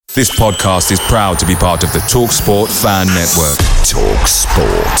This podcast is proud to be part of the TalkSport Fan Network.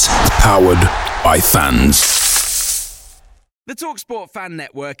 TalkSport. Powered by fans. The TalkSport Fan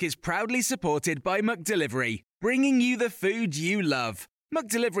Network is proudly supported by McDelivery, bringing you the food you love.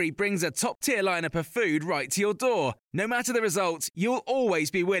 McDelivery brings a top-tier lineup of food right to your door. No matter the result, you'll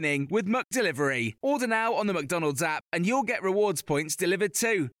always be winning with McDelivery. Order now on the McDonald's app and you'll get rewards points delivered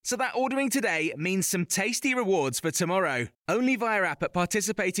too. So that ordering today means some tasty rewards for tomorrow. Only via app at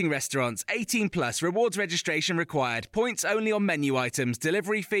participating restaurants. 18 plus. Rewards registration required. Points only on menu items.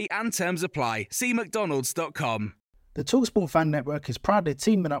 Delivery fee and terms apply. See mcdonalds.com. The TalkSport Fan Network is proudly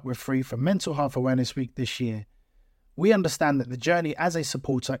teaming up with Free for Mental Health Awareness Week this year. We understand that the journey as a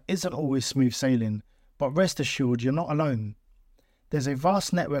supporter isn't always smooth sailing, but rest assured you're not alone. There's a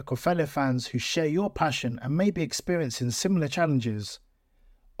vast network of fellow fans who share your passion and may be experiencing similar challenges.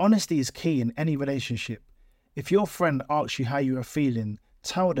 Honesty is key in any relationship. If your friend asks you how you are feeling,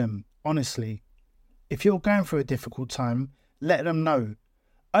 tell them honestly. If you're going through a difficult time, let them know.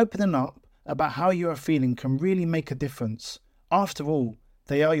 Opening up about how you are feeling can really make a difference. After all,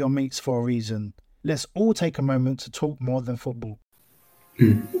 they are your mates for a reason. Let's all take a moment to talk more than football.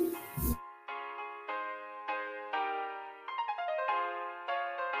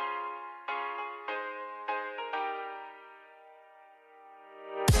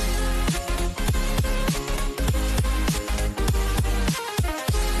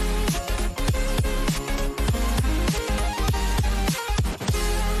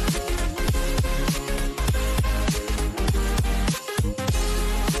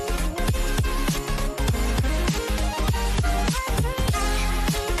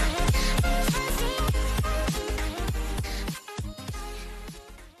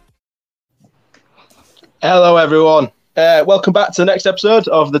 Hello, everyone. Welcome back to the next episode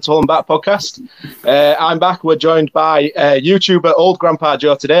of the Tall and Back podcast. I'm back. We're joined by YouTuber Old Grandpa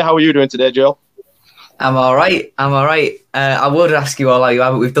Joe today. How are you doing today, Joe? I'm all right. I would ask you all how you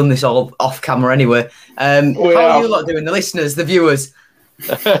are, but we've done this all off camera anyway. How are you lot doing, the listeners, the viewers?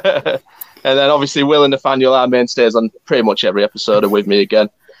 And then obviously Will and Nathaniel are mainstays on pretty much every episode are with me again.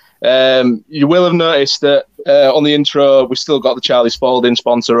 You will have noticed that on the intro, we've still got the Charlie Spalding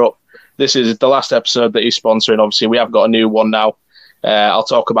sponsor up. This is the last episode that he's sponsoring. Obviously, we have got a new one now. I'll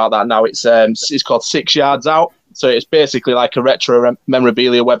talk about that now. It's called 6 Yards Out. So it's basically like a retro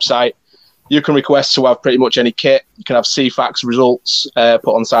memorabilia website. You can request to have pretty much any kit. You can have CFAX results put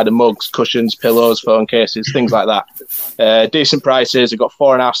on the side of mugs, cushions, pillows, phone cases, things like that. Decent prices. They've got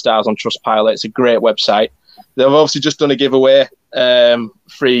 4.5 stars on Trustpilot. It's a great website. They've obviously just done a giveaway,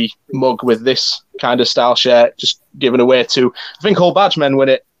 free mug with this kind of style shirt, just given away to, I think, Hull Badgemen win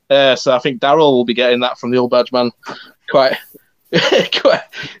it. So I think Daryl will be getting that from the Old Badgeman. Quite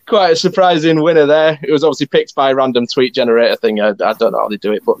a surprising winner there. It was obviously picked by a random tweet generator thing. I don't know how they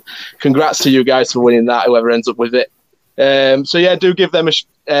do it, but congrats to you guys for winning that, whoever ends up with it. So yeah, do give them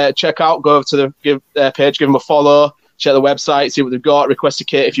a check out. Go over to their page, give them a follow, check the website, see what they've got, request a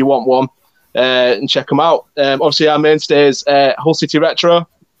kit if you want one, and check them out. Obviously our mainstays, Hull City Retro,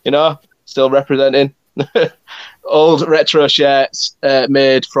 still representing. Old retro shirts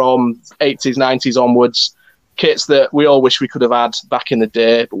made from 80s, 90s onwards. Kits that we all wish we could have had back in the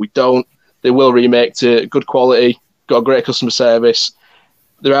day, but we don't. They will remake to good quality, got a great customer service.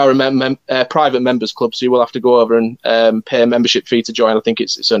 There are a private members club, so you will have to go over and pay a membership fee to join. I think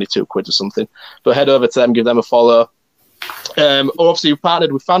it's only £2 or something. But head over to them, give them a follow. Obviously, we've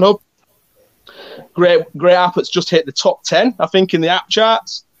partnered with FanHub. Great app. It's just hit the top 10, I think, in the app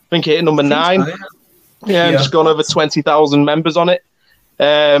charts. I think it hit number 9. Yeah, just gone over 20,000 members on it.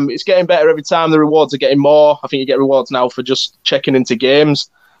 It's getting better every time. The rewards are getting more. I think you get rewards now for just checking into games.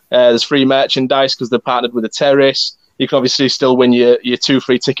 There's free merchandise because they're partnered with the Terrace. You can obviously still win your 2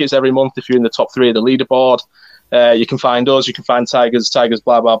 free tickets every month if you're in the top 3 of the leaderboard. You can find us. You can find Tigers,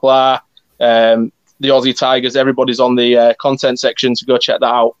 blah, blah, blah. The Aussie Tigers, everybody's on the content section, so go check that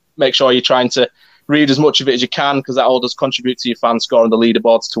out. Make sure you're trying to read as much of it as you can because that all does contribute to your fan score on the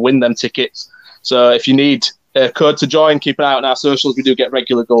leaderboards to win them tickets. So if you need a code to join, keep an eye out on our socials. We do get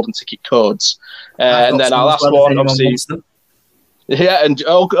regular golden ticket codes. And then our last one, obviously. Yeah, and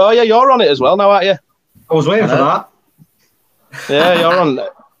yeah, you're on it as well now, aren't you? I was waiting for that. Yeah,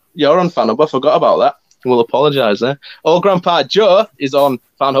 you're on FanHub. I forgot about that. We'll apologise there. Old Grandpa Joe is on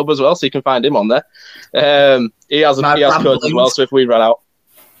FanHub as well, so you can find him on there. He has codes as well, so if we run out.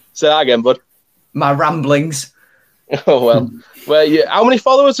 Say that again, bud. My ramblings. Oh, well. How many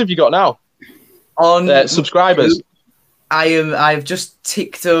followers have you got now? On subscribers? I've just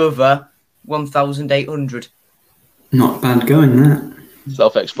ticked over 1,800. Not bad going, that.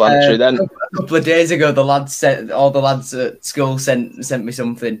 Self-explanatory. Then a couple of days ago, the lads at school sent me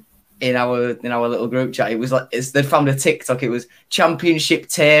something in our little group chat. It was like they'd found a TikTok. It was championship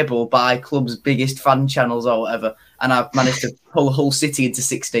table by club's biggest fan channels or whatever, and I've managed to pull Hull City into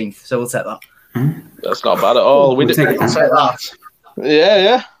 16th. So we'll take that. That's not bad at all. We'll take that.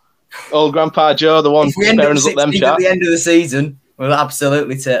 Yeah. Old Grandpa Joe, the one sparing us up them chat. At the end of the season, we'll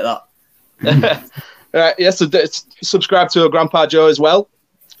absolutely take that. Right, yes, so subscribe to Grandpa Joe as well,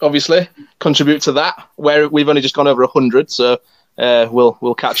 obviously. Contribute to that, where we've only just gone over 100, so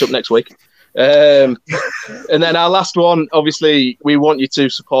we'll catch up next week. And then our last one, obviously, we want you to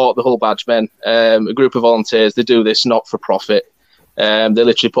support the Hull Badge Men, a group of volunteers. They do this not for profit. They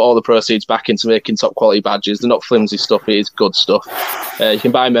literally put all the proceeds back into making top quality badges. They're not flimsy stuff, it is good stuff. You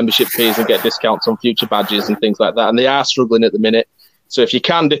can buy membership fees and get discounts on future badges and things like that, and they are struggling at the minute. So if you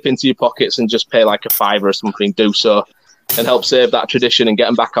can dip into your pockets and just pay like a £5 or something, do so and help save that tradition and get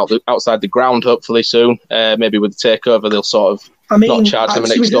them back outside the ground hopefully soon. Maybe with the takeover, they'll sort of not charge them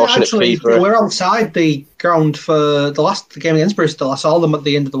an extortionate fee for it. We're outside the ground for the last game against Bristol. I saw them at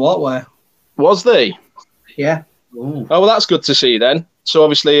the end of the walkway. Was they? Yeah. Ooh. Oh, well, that's good to see then. So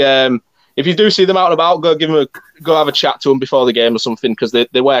obviously, if you do see them out and about, go have a chat to them before the game or something, because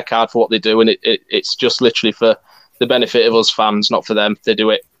they work hard for what they do, and it's just literally for the benefit of us fans, not for them. They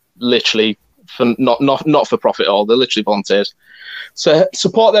do it literally for not for profit at all. They're literally volunteers. So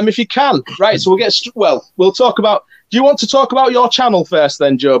support them if you can. Right. So we'll talk about. Do you want to talk about your channel first,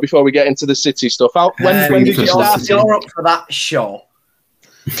 then, Joe, before we get into the City stuff? When did you start? If you're up for that, sure.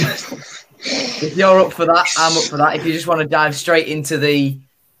 If you're up for that, I'm up for that. If you just want to dive straight into the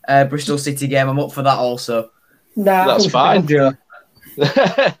Bristol City game, I'm up for that also. Nah, that's fine.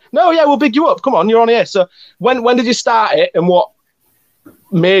 No, yeah, we'll big you up. Come on, you're on here. So when did you start it, and what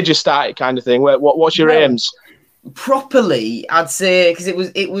made you start it, kind of thing? What's your aims? Properly, I'd say, because it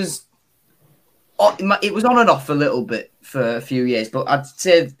was on and off a little bit for a few years, but I'd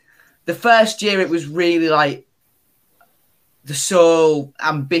say the first year it was really like the sole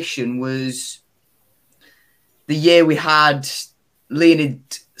ambition was the year we had Leonid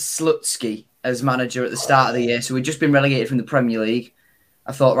Slutsky as manager at the start of the year. So we'd just been relegated from the Premier League.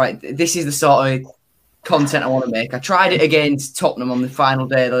 I thought, right, this is the sort of content I want to make. I tried it against Tottenham on the final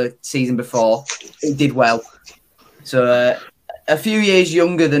day of the season before. It did well. So a few years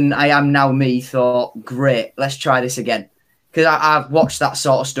younger than I am now, me thought, great, let's try this again. Because I've watched that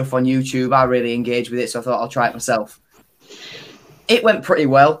sort of stuff on YouTube. I really engaged with it, so I thought I'll try it myself. It went pretty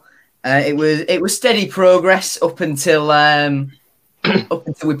well. It was steady progress up until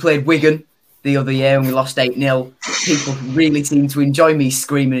we played Wigan the other year and we lost 8-0. People really seemed to enjoy me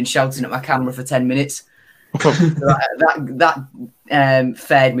screaming and shouting at my camera for 10 minutes. that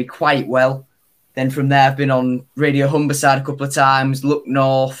fared me quite well. Then from there, I've been on Radio Humberside a couple of times, Look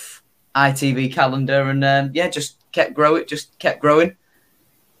North, ITV Calendar, and just kept growing.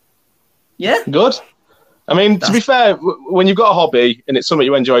 Yeah. Good. I mean, to be fair, when you've got a hobby and it's something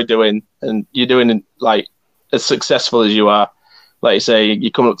you enjoy doing and you're doing like as successful as you are, like you say,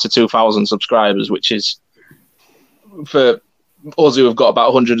 you come up to 2,000 subscribers, which is for us who have got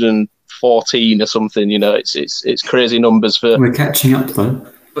about 114 or something. You know, it's crazy numbers for. We're catching up though.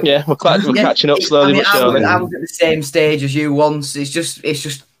 But yeah, we're catching up slowly. I was at the same stage as you once. It's just.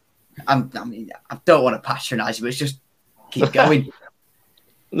 I don't want to patronise you, but it's just keep going.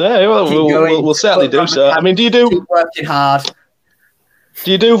 No, we'll certainly do so. I mean, keep working hard.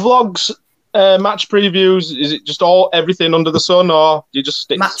 Do you do vlogs, match previews? Is it just everything under the sun, or do you just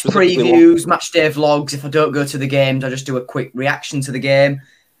stick match previews, match day vlogs? If I don't go to the games, I just do a quick reaction to the game.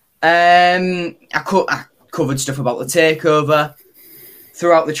 I covered stuff about the takeover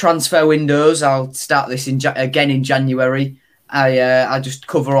throughout the transfer windows. I'll start this again in January. I just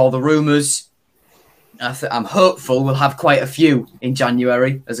cover all the rumours. I'm hopeful we'll have quite a few in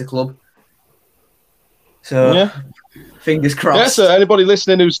January as a club. So, yeah. Fingers crossed. Yeah, so anybody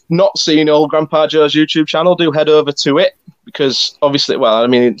listening who's not seen old Grandpa Joe's YouTube channel, do head over to it, because obviously, well, I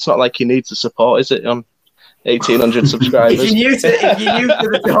mean, it's not like you need to support, is it? 1,800 subscribers. If you're new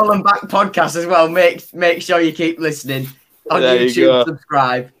to the Hull and Back podcast as well, make sure you keep listening on there YouTube.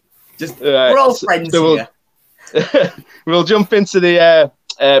 Subscribe. We're all friends here. We'll jump into the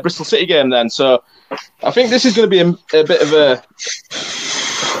Bristol City game then. So I think this is going to be a bit of a...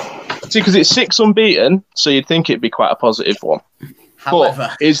 See, because it's 6 unbeaten, so you'd think it'd be quite a positive one.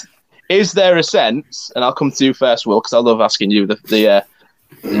 However... But is there a sense, and I'll come to you first, Will, because I love asking you the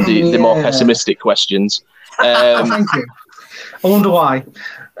more pessimistic questions. Thank you. I wonder why.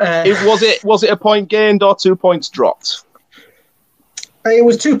 Was it a point gained or 2 points dropped? It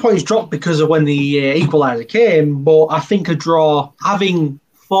was 2 points dropped because of when the equaliser came, but I think a draw, having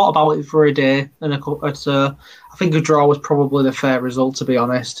thought about it for a day, I think a draw was probably the fair result, to be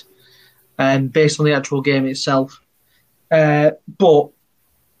honest, based on the actual game itself. But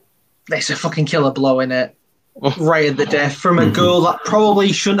it's a fucking killer blow, in it, right at the death, from a goal that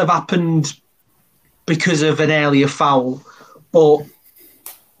probably shouldn't have happened because of an earlier foul, but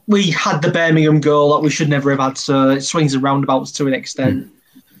we had the Birmingham goal that we should never have had, so it swings and roundabouts to an extent.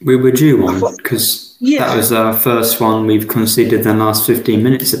 We were due one, because that was our first one we've conceded in the last 15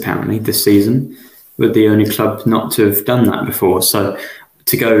 minutes, apparently, this season. We're the only club not to have done that before, so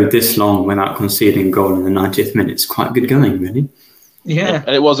to go this long without conceding a goal in the 90th minute is quite good going, really. Yeah.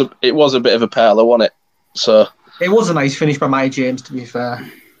 And it was a bit of a perler, wasn't it? So it was a nice finish by Maya James, to be fair.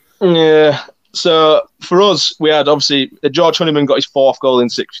 Yeah. So for us, we had obviously George Honeyman got his 4th goal in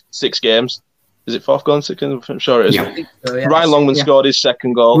six games. Is it 4th goal in 6 games? I'm sure it is. Yeah. So, yeah. Ryan Longman scored his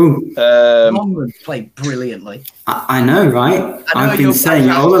 2nd goal. Longman played brilliantly. I know, right? I I've been saying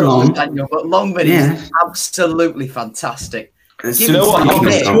it all along. Daniel, but Longman is absolutely fantastic. Do you know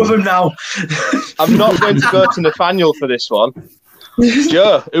what? Two of them now. I'm not going to go to Nathaniel for this one.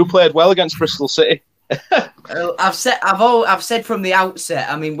 Joe, who played well against Bristol City. I've said from the outset.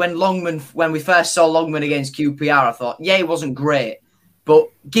 I mean, when we first saw Longman against QPR, I thought, he wasn't great, but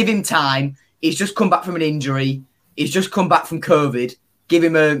give him time. He's just come back from an injury. He's just come back from COVID. Give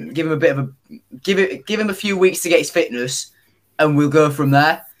him a few weeks to get his fitness, and we'll go from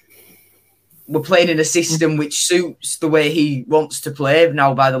there. We're playing in a system which suits the way he wants to play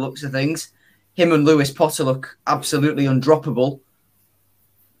now, by the looks of things. Him and Lewis Potter look absolutely undroppable,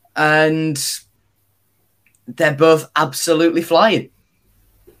 and they're both absolutely flying.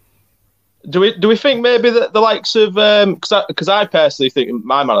 Do we think maybe that the likes of because I personally think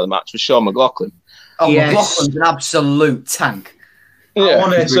my man of the match was Sean McLaughlin. Oh, yes. McLaughlin's an absolute tank. Yeah, I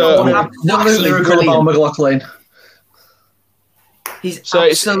want to lyrical about McLaughlin. He's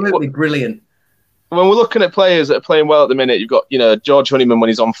absolutely brilliant. When we're looking at players that are playing well at the minute, you've got George Honeyman when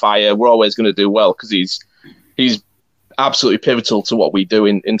he's on fire. We're always going to do well because he's absolutely pivotal to what we do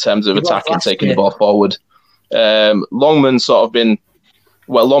in terms of attacking, taking the ball forward. Longman's sort of been,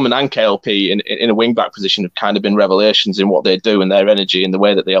 Longman and KLP in a wing-back position have kind of been revelations in what they do and their energy and the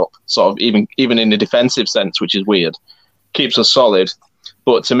way that they help, sort of even in the defensive sense, which is weird, keeps us solid.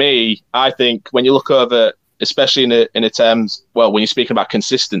 But to me, I think when you look over, especially in a terms, when you're speaking about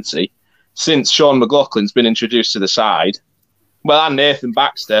consistency, since Sean McLaughlin's been introduced to the side, and Nathan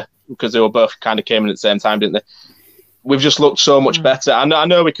Baxter, because they were both kind of came in at the same time, didn't they? We've just looked so much better. I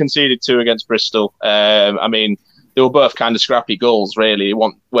know we conceded 2 against Bristol. I mean, they were both kind of scrappy goals, really. It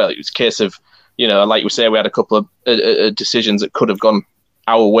was a case of, like we say, we had a couple of decisions that could have gone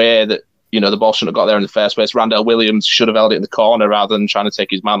our way that, the ball shouldn't have got there in the first place. Randell Williams should have held it in the corner rather than trying to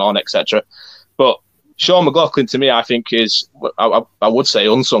take his man on, etc. But Sean McLaughlin, to me, I think is, I would say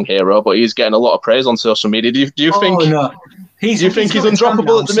unsung hero, but he's getting a lot of praise on social media. Do you think? No. Do you think he's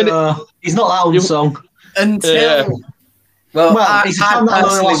undroppable at the minute? He's not that unsung. Until he's had that in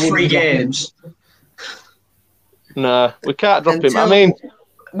the last 3 games. No, we can't drop him. I mean,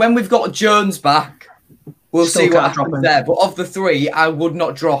 when we've got Jones back, we'll see what happens there. But of the 3, I would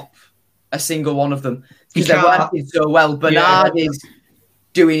not drop a single one of them because they're working so well. Bernard is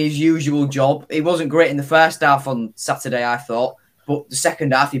doing his usual job. He wasn't great in the first half on Saturday, I thought, but the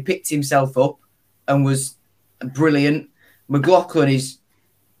second half he picked himself up and was brilliant. McLaughlin is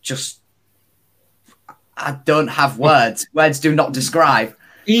just, I don't have words. Words do not describe.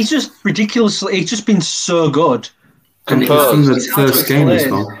 He's just ridiculously, he's just been so good. And it was from the first game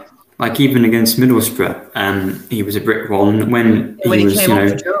as well. Like even against Middlesbrough, he was a brick wall. And when he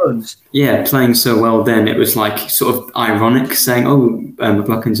was, Jones. Playing so well, then it was like sort of ironic saying,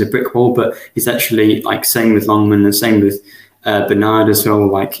 McLaughlin's a brick wall, but he's actually like same with Longman and same with Bernard as well.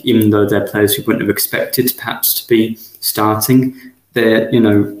 Like even though they're players who wouldn't have expected perhaps to be starting, they're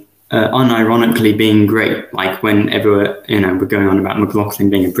unironically being great. Like whenever we're going on about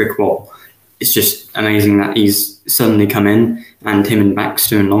McLaughlin being a brick wall, it's just amazing that he's suddenly come in and him and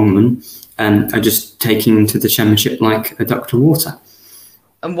Baxter and Longman are just taking to the championship like a duck to water.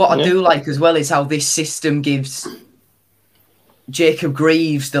 And what I do like as well is how this system gives Jacob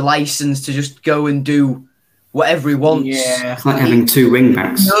Greaves the license to just go and do whatever he wants. Yeah. It's like having 2 wing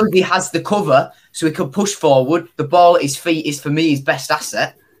backs. He knows he has the cover, so he can push forward. The ball at his feet is, for me, his best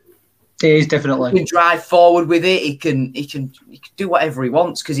asset. It is definitely. He can drive forward with it. He can do whatever he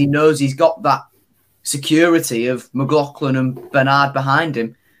wants because he knows he's got that security of McLaughlin and Bernard behind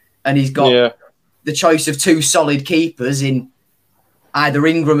him, and he's got the choice of 2 solid keepers in either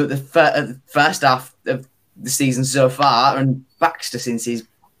Ingram at the first half of the season so far, and Baxter since he's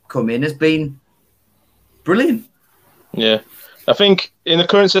come in has been brilliant. Yeah, I think in the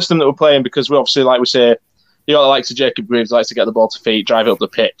current system that we're playing, because we obviously, like we say, you got the likes of Jacob Greaves, likes to get the ball to feet, drive it up the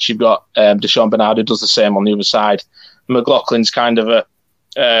pitch. You've got Deshaun Bernard, who does the same on the other side. McLaughlin's kind of a...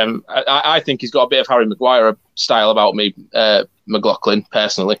 I think he's got a bit of Harry Maguire style about me, McLaughlin,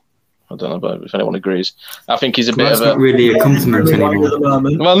 personally. I don't know about if anyone agrees. I think he's a bit of a... not really a compliment anymore.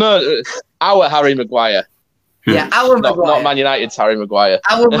 Well, no, our Harry Maguire. Yeah, our Maguire. Not Man United's Harry Maguire.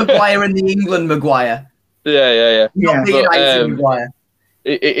 Our Maguire and the England Maguire. Yeah. Not the United Maguire.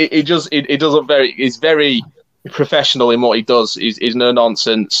 He does look he's very professional in what he does. He's no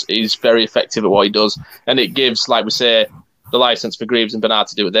nonsense. He's very effective at what he does. And it gives, like we say, the license for Greaves and Bernard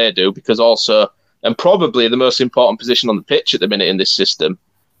to do what they do, because also, and probably the most important position on the pitch at the minute in this system,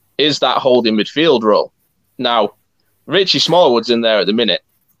 is that holding midfield role. Now, Richie Smallwood's in there at the minute.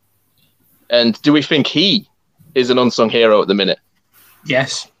 And do we think he is an unsung hero at the minute?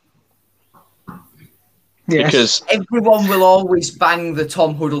 Yes. Because everyone will always bang the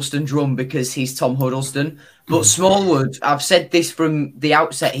Tom Huddleston drum because he's Tom Huddleston. But Smallwood, I've said this from the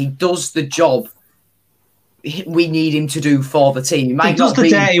outset, he does the job we need him to do for the team. He does the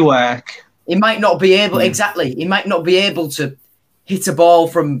dirty work. He might not be able, exactly. He might not be able to hit a ball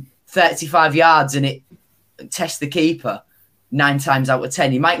from 35 yards and it test the keeper 9 times out of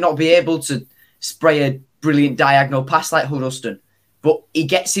 10. He might not be able to spray a brilliant diagonal pass like Huddleston, but he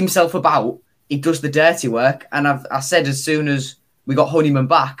gets himself about. He does the dirty work, and I said as soon as we got Honeyman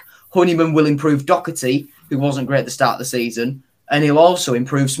back, Honeyman will improve Doherty, who wasn't great at the start of the season, and he'll also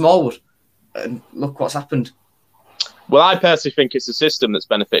improve Smallwood. And look what's happened. Well, I personally think it's the system that's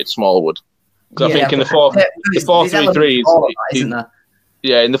benefited Smallwood. Because I think in the 4-3-3s,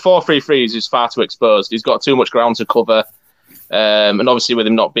 in the 4-3-3s, he's far too exposed. He's got too much ground to cover, and obviously with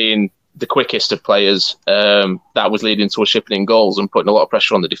him not being the quickest of players, that was leading to a shipping in goals and putting a lot of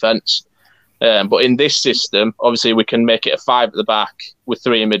pressure on the defence. But in this system, obviously we can make it a 5 at the back with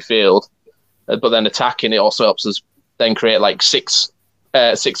 3 in midfield, but then attacking it also helps us then create like six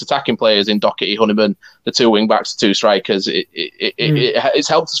attacking players in Doherty, Honeyman, the 2 wing backs, the 2 strikers. It's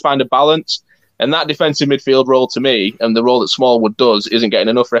helped us find a balance, and that defensive midfield role to me, and the role that Smallwood does, isn't getting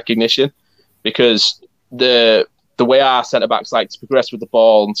enough recognition, because the way our centre backs like to progress with the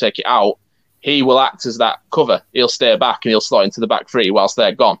ball and take it out, he will act as that cover. He'll stay back and he'll slot into the back 3 whilst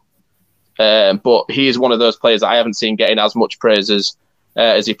they're gone. But he is one of those players that I haven't seen getting as much praise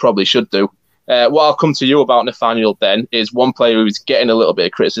as he probably should do. What I'll come to you about Nathaniel then is one player who's getting a little bit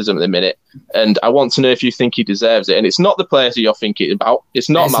of criticism at the minute, and I want to know if you think he deserves it. And it's not the players that you're thinking about. It's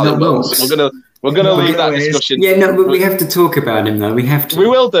not Malin Wilkes. We're gonna leave that discussion. Yeah, no, but we have to talk about him though. We have to. We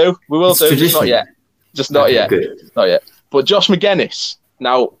will do. Just not yet. Good. Not yet. But Josh McGuinness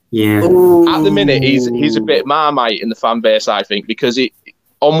now. Yeah. At the minute, he's a bit Marmite in the fan base, I think, because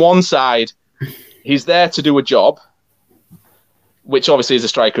on one side, he's there to do a job, which obviously as a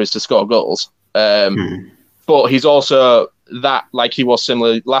striker is to score goals. But he's also that, like he was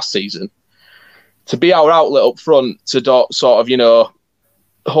similar last season, to be our outlet up front, to sort of,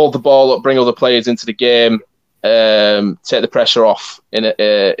 hold the ball up, bring other players into the game, take the pressure off in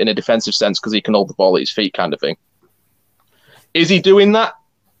a defensive sense because he can hold the ball at his feet, kind of thing. Is he doing that?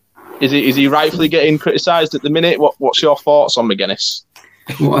 Is he rightfully getting criticised at the minute? What's your thoughts on McGuinness?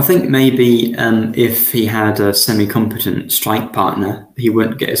 Well, I think maybe if he had a semi-competent strike partner, he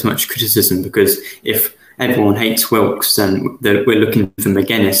wouldn't get as much criticism, because if everyone hates Wilkes, then we're looking for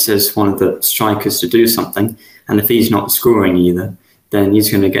McGuinness as one of the strikers to do something. And if he's not scoring either, then he's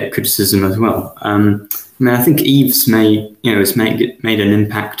going to get criticism as well. I think Eves has made an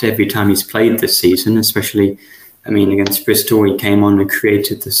impact every time he's played this season, especially, against Bristol, he came on and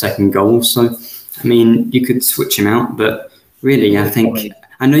created the second goal. So, you could switch him out, but really,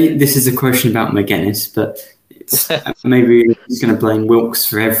 I know this is a question about McGuinness, but maybe he's going to blame Wilkes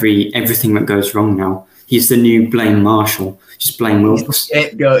for everything that goes wrong now. He's the new blame Marshall. Just blame Wilkes. He's the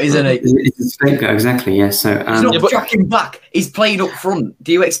scapegoat, isn't he? He's the scapegoat, exactly, yeah. So, he's not tracking back. He's playing up front.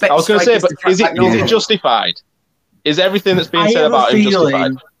 Do you expect... I was going to say, but is it justified? Is everything that's being said about him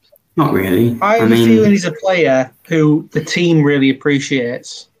justified? Not really. I have a feeling he's a player who the team really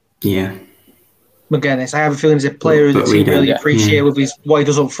appreciates. Yeah. McGuinness. I have a feeling he's a player who the team really appreciate with what he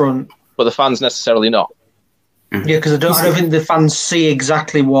does up front. But the fans necessarily not. Yeah, because I don't think the fans see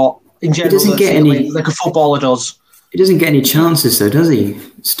exactly what, in general, doesn't get any, like a footballer does. He doesn't get any chances, though, does he?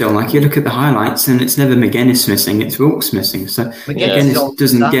 Still, like, you look at the highlights, and it's never McGuinness missing; it's Wilkes missing. So McGuinness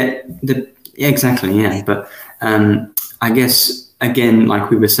doesn't get the exactly, yeah. But I guess again, like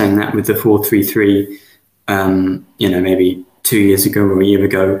we were saying that with the 4-3-3, maybe 2 years ago or a year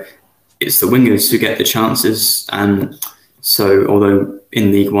ago, it's the wingers who get the chances. So although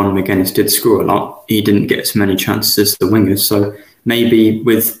in League One McGuinness did score a lot, he didn't get as many chances as the wingers. So maybe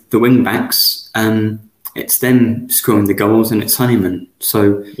with the wing backs, it's them scoring the goals and it's Honeyman.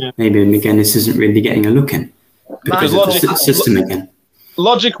 So maybe McGuinness isn't really getting a look in because of the system again.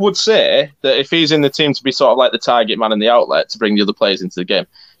 Logic would say that if he's in the team to be sort of like the target man and the outlet to bring the other players into the game,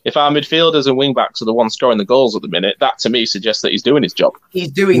 if our midfielders and wing backs are the ones scoring the goals at the minute, that to me suggests that he's doing his job.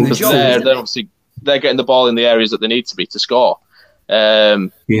 He's doing the job. They're getting the ball in the areas that they need to be to score. I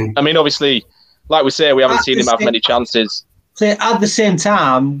mean, obviously, like we say, we haven't seen him have many chances. So at the same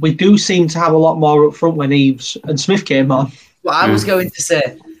time, we do seem to have a lot more up front when Eves and Smith came on. Well, I was going to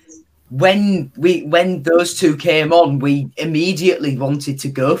say, when those two came on, we immediately wanted to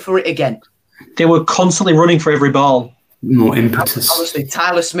go for it again. They were constantly running for every ball. More impetus. Honestly,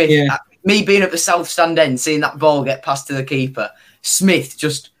 Tyler Smith, me being at the south stand end, seeing that ball get past to the keeper, Smith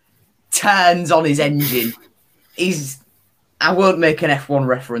just turns on his engine. I won't make an F1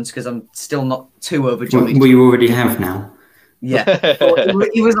 reference because I'm still not too overjoyed. Well, you already have now. Yeah.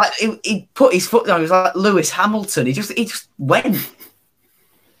 He was like, he put his foot down. He was like Lewis Hamilton. He just went.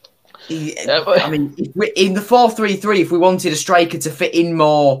 I mean, in the 4-3-3, if we wanted a striker to fit in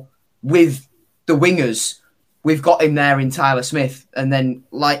more with the wingers, we've got him there in Tyler Smith. And then,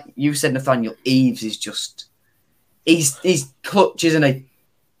 like you said, Nathaniel, Eves is just... He's clutch, isn't he?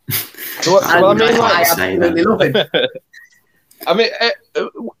 I absolutely love him. I mean,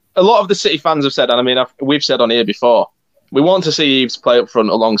 a lot of the City fans have said, and I mean, we've said on here before, we want to see Eves play up front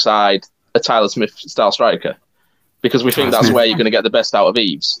alongside a Tyler Smith-style striker because we think that's where you're going to get the best out of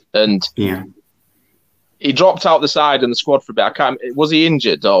Eves. And he dropped out the side and the squad for a bit. Was he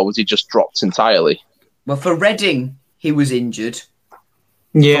injured or was he just dropped entirely? Well, for Reading, he was injured.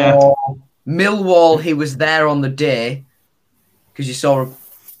 Yeah. For Millwall, he was there on the day because you saw...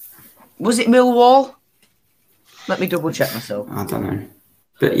 Was it Millwall? Let me double check myself. I don't know.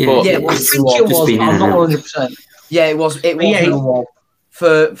 But yeah, it was Millwall. I'm not 100%. Yeah, it was Millwall.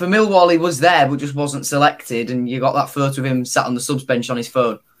 For Millwall, he was there, but just wasn't selected, and you got that photo of him sat on the subs bench on his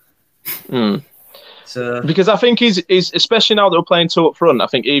phone. So because I think he's especially now that we're playing two up front, I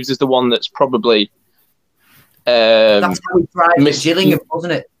think Eves is the one that's probably that's how he thrived Gillingham,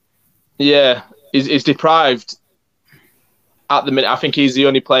 wasn't it? Yeah, he's deprived at the minute. I think he's the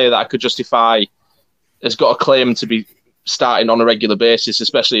only player that I could justify has got a claim to be starting on a regular basis,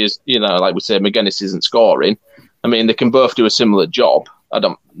 especially as, you know, like we say, McGuinness isn't scoring. I mean, they can both do a similar job.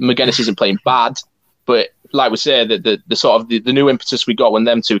 McGuinness isn't playing bad, but like we say, the sort of the new impetus we got when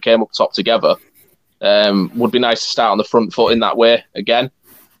them two came up top together would be nice to start on the front foot in that way again.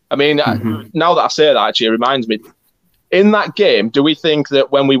 I mean, now that I say that, actually, it reminds me, in that game, do we think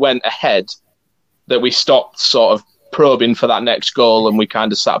that when we went ahead, that we stopped sort of probing for that next goal and we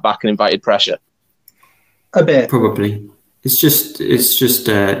kind of sat back and invited pressure? A bit. Probably. It's just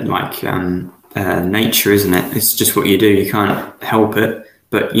nature, isn't it? It's just what you do. You can't help it.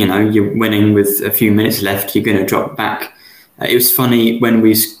 But, you know, you're winning with a few minutes left, you're going to drop back. It was funny when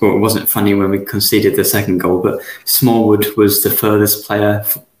it wasn't funny when we conceded the second goal, but Smallwood was the furthest player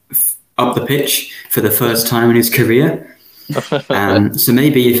up the pitch for the first time in his career. So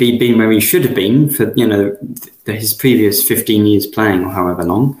maybe if he'd been where he should have been for, you know, his previous 15 years playing or however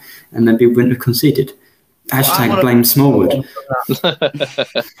long, and then we wouldn't have conceded. Blame Smallwood.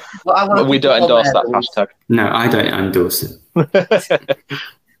 We don't endorse that hashtag. No, I don't endorse it. What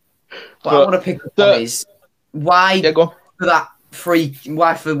I want to pick up on is why for that free,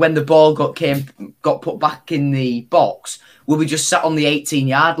 why for when the ball got put back in the box, will we just sat on the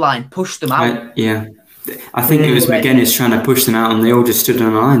 18-yard line, push them out? I think it was McGuinness trying to push them out, and they all just stood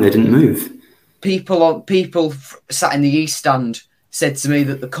on the line. They didn't move. People sat in the East Stand said to me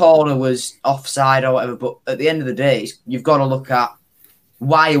that the corner was offside or whatever, but at the end of the day, you've got to look at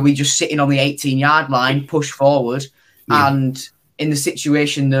why are we just sitting on the 18-yard line, push forward, and in the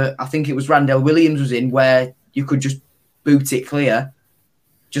situation that I think it was Randell Williams was in, where you could just boot it clear,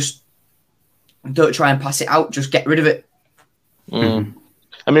 just don't try and pass it out, just get rid of it. I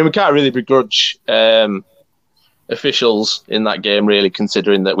mean, we can't really begrudge officials in that game, really,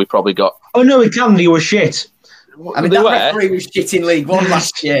 considering that we probably got... Oh, no, we can. They were shit. I mean, that referee was shit in League One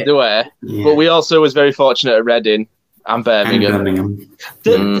last year. They were. Yeah. But we also was very fortunate at Reading and Birmingham.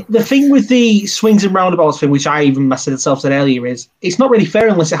 The thing with the swings and roundabouts thing, which I even myself said earlier, is it's not really fair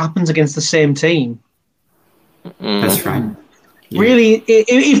unless it happens against the same team. That's right. Yeah. Really,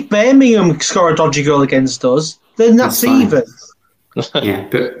 if Birmingham score a dodgy goal against us, then that's even. Yeah,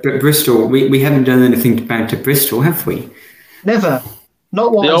 but Bristol, we haven't done anything bad to Bristol, have we? Never.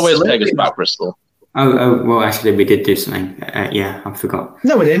 Not once. They always peg us back, Bristol. Well, actually, we did do something. Yeah, I forgot.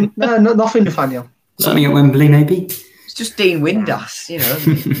 No, we didn't. No, nothing, Nathaniel. Something at Wembley, maybe? It's just Dean Windass, you know.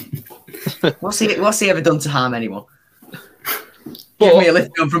 What's he ever done to harm anyone? Give me a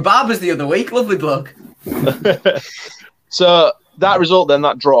lift on from Barbers the other week. Lovely bloke. So that result then,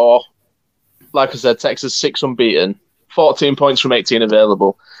 that draw, like I said, Texas 6 unbeaten, 14 points from 18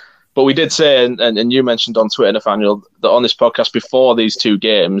 available. But we did say, and you mentioned on Twitter, Nathaniel, that on this podcast before these 2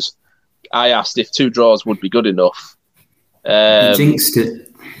 games, I asked if 2 draws would be good enough. You jinxed it.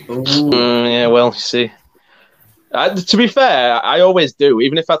 Yeah, well, you see. To be fair, I always do.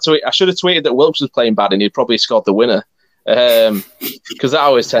 Even if I should have tweeted that Wilkes was playing bad and he'd probably scored the winner. Because that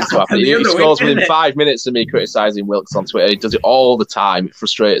always tends to happen. He scores within 5 minutes of me criticising Wilkes on Twitter. He does it all the time. It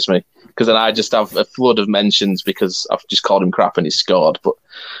frustrates me. Because then I just have a flood of mentions because I've just called him crap and he scored. But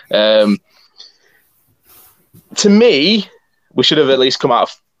to me, we should have at least come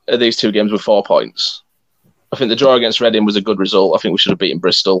out of these 2 games with 4 points. I think the draw against Reading was a good result. I think we should have beaten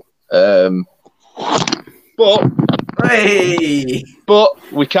Bristol. But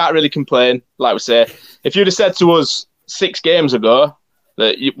we can't really complain, like we say. If you'd have said to us 6 games ago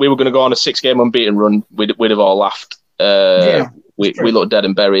that we were going to go on a 6-game unbeaten run, we'd have all laughed. We look dead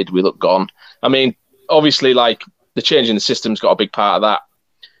and buried. We look gone. I mean, obviously, like the change in the system's got a big part of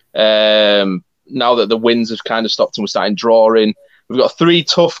that. Now that the wins have kind of stopped and we're starting drawing, we've got 3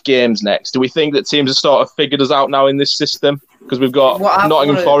 tough games next. Do we think that teams have sort of figured us out now in this system? Because we've got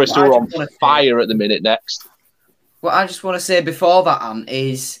Nottingham Forest who are on fire at the minute next. What I just want to say before that, Ant,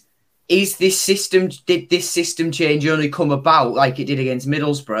 is this system? Did this system change only come about like it did against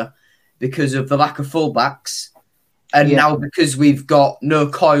Middlesbrough because of the lack of fullbacks, and now because we've got no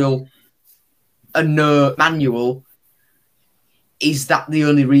Coyle and no Manuel? Is that the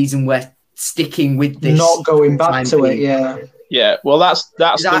only reason we're sticking with this? Not going back to it, yeah. Well, that's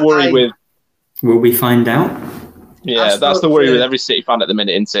the worry with. Will we find out? Yeah, that's the worry with every City fan at the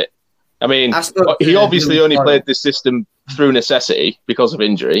minute, isn't it? I mean, he obviously only played this system through necessity because of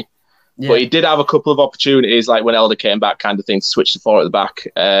injury, but he did have a couple of opportunities, like when Elder came back, kind of thing, to switch the 4 at the back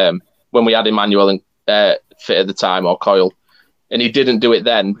when we had Emmanuel and fit at the time, or Coyle, and he didn't do it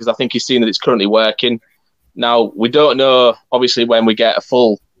then because I think he's seen that it's currently working. Now we don't know, obviously, when we get a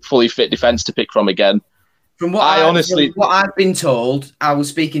fully fit defence to pick from again. From what I've been told, I was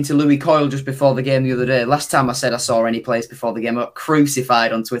speaking to Louis Coyle just before the game the other day. Last time I said I saw any place before the game, I got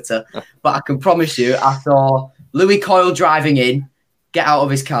crucified on Twitter. But I can promise you, I saw Louis Coyle driving in, get out of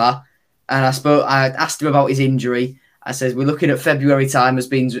his car, and I asked him about his injury. I says, we're looking at February time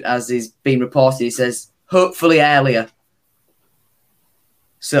as is being reported. He says, hopefully earlier.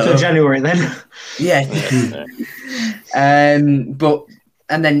 So January then. Yeah. And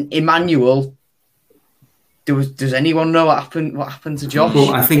then Emmanuel. Does anyone know what happened to Josh?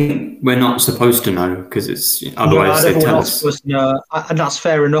 Well, I think we're not supposed to know because it's otherwise they tell us. Supposed to know, and that's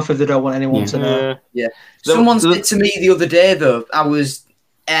fair enough if they don't want anyone to know. Yeah. Someone said to me the other day though. I was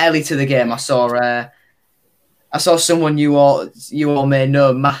early to the game. I saw someone you all may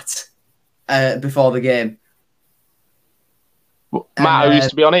know, Matt, before the game. Matt, who used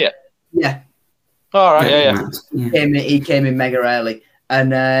to be on here. Yeah. All right. Yeah. He came in mega early,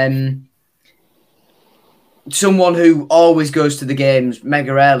 and someone who always goes to the games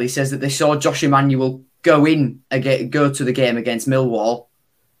mega early says that they saw Josh Emmanuel go to the game against Millwall,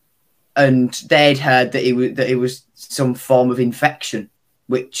 and they'd heard that it was some form of infection.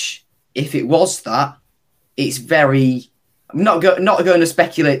 Which, if it was that, it's very. I'm not going to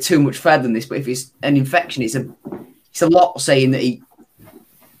speculate too much further than this, but if it's an infection, it's a lot saying that he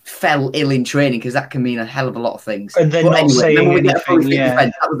fell ill in training, because that can mean a hell of a lot of things. And then not saying anything.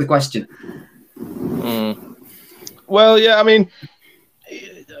 That was the question. Well, yeah, I mean,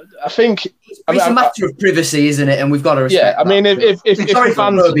 I think it's a matter of privacy, isn't it? And we've got to respect. Yeah, I mean, if the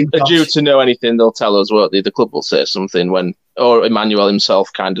fans are due to know anything, they'll tell us. Won't they? The club will say something or Emmanuel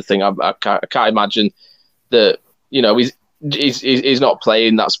himself, kind of thing. I can't imagine that. You know, he's not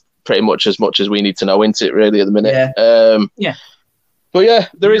playing. That's pretty much as we need to know, isn't it? Really, at the minute. Yeah. But yeah,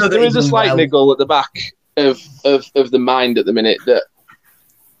 there is a slight niggle at the back of the mind at the minute that.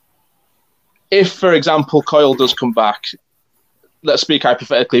 If, for example, Coyle does come back, let's speak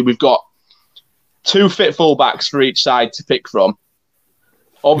hypothetically, we've got 2 fit fullbacks for each side to pick from.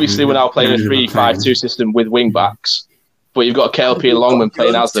 Obviously, we're now playing a 3-5-2 system with wing-backs, but you've got KLP and Longman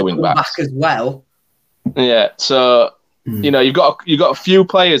playing as the wing-backs. As well. Yeah, so, you've got a few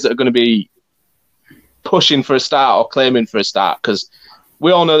players that are going to be pushing for a start or claiming for a start, because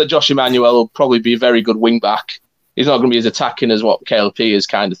we all know that Josh Emmanuel will probably be a very good wing-back. He's not going to be as attacking as what KLP is,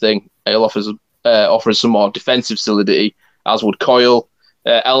 kind of thing. He'll offers some more defensive solidity, as would Coyle.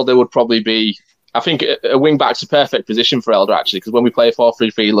 Elder would probably be I think a wing back's a perfect position for Elder, actually, because when we play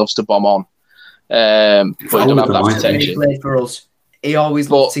 4-3-3, he loves to bomb on. But he don't have that protection. He played for us. He always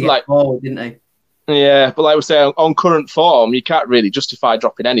loved to get forward, didn't he? Yeah, but like we say, on current form, you can't really justify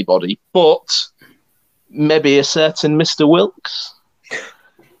dropping anybody. But maybe a certain Mr. Wilkes.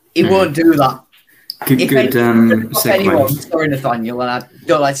 He won't do that. Good anyone, segue. Sorry, Nathaniel, and I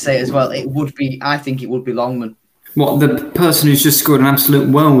don't like to say it as well. I think it would be Longman. What, the person who's just scored an absolute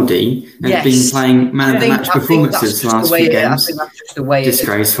worldie and been playing man of the match performances the last few games? I think that's just the way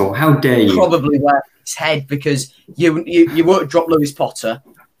disgraceful. How dare you? Probably wear his head, because you won't drop Lewis Potter.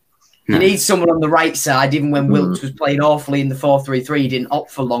 No. You need someone on the right side, even when Wilkes was playing awfully in the 4-3-3, he didn't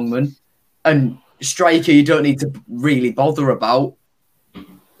opt for Longman. And striker, you don't need to really bother about.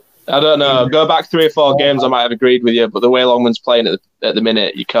 I don't know. Go back 3 or 4 games, I might have agreed with you, but the way Longman's playing at the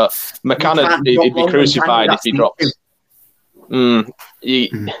minute, you can't. McCann, he'd be crucified if he drops.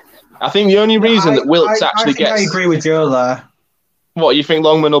 I think the only reason that Wilkes actually gets. I agree with Joe there. What, you think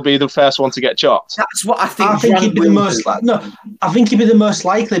Longman will be the first one to get chopped? That's what I think. I think he'd be the most. I think he'd be the most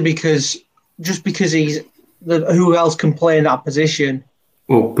likely because he's who else can play in that position.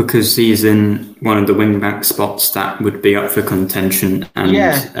 Well, because he's in one of the wing-back spots that would be up for contention, and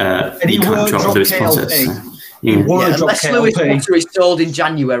he can't drop Lewis Potter. Unless Lewis Potter is sold in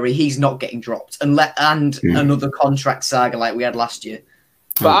January, he's not getting dropped. Another contract saga like we had last year.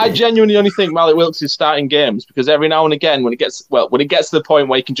 But I genuinely only think Malik Wilkes is starting games because every now and again, when it gets to the point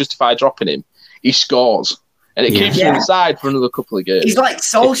where you can justify dropping him, he scores. And it keeps him inside for another couple of games. He's like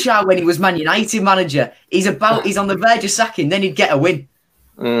Solskjaer when he was Man United manager. He's on the verge of sacking, then he'd get a win.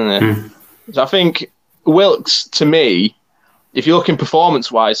 So I think Wilkes, to me, if you're looking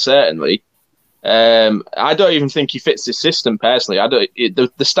performance-wise, certainly, I don't even think he fits this system personally.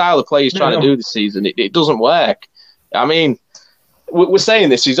 The style of play he's trying to do this season, it doesn't work. I mean, we're saying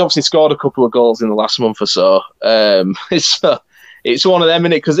this. He's obviously scored a couple of goals in the last month or so. It's one of them,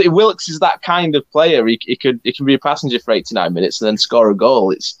 innit? Because Wilkes is that kind of player. He can be a passenger for 89 minutes and then score a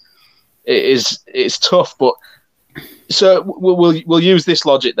goal. It's tough, but. So we'll use this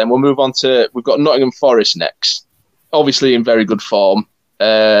logic then. We'll move on to, we've got Nottingham Forest next. Obviously in very good form.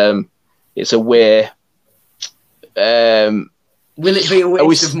 It's away. Will it be a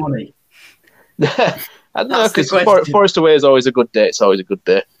waste of money? I don't know, because Forest away is always a good day. It's always a good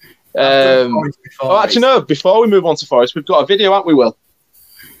day. Actually, no, before we move on to Forest, we've got a video, haven't we, Will?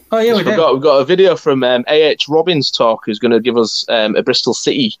 Oh, yeah, we've got a video from A.H. Robbins Talk, who's going to give us a Bristol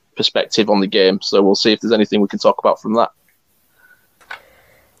City perspective on the game. So we'll see if there's anything we can talk about from that.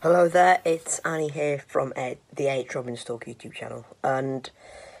 Hello there, it's Annie here from the A.H. Robbins Talk YouTube channel. And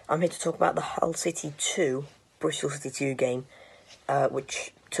I'm here to talk about the Hull City 2, Bristol City 2 game,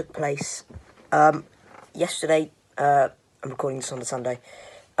 which took place yesterday. I'm recording this on the Sunday.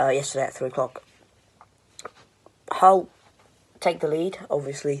 Yesterday at 3 o'clock. Hull take the lead,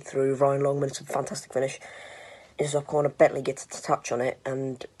 obviously, through Ryan Longman. It's a fantastic finish. It's up corner. Bentley gets to touch on it,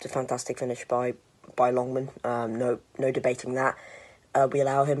 and it's a fantastic finish by Longman. No debating that. We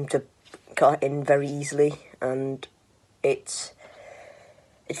allow him to cut in very easily, and it's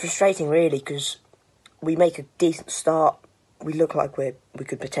frustrating, really, because we make a decent start. We look like we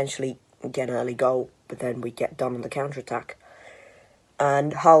could potentially get an early goal, but then we get done on the counter-attack.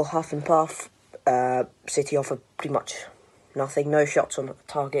 And Hull, huff and puff, City offer pretty much nothing. No shots on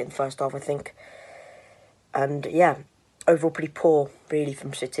target in the first half, I think. And yeah, overall pretty poor, really,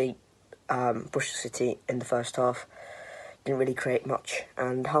 from City, Bristol City in the first half. Didn't really create much,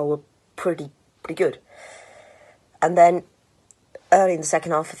 and Hull were pretty good. And then early in the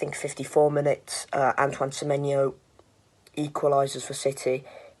second half, I think 54 minutes, Antoine Semenyo equalises for City.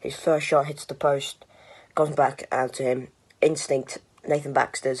 His first shot hits the post, goes back out to him. Instinct. Nathan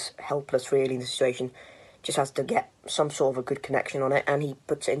Baxter's helpless, really, in the situation. Just has to get some sort of a good connection on it, and he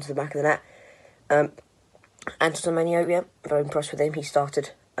puts it into the back of the net. Antoine Semenyo, very impressed with him. He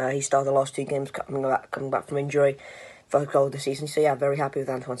started the last 2 games coming back from injury. First goal of the season. So yeah, very happy with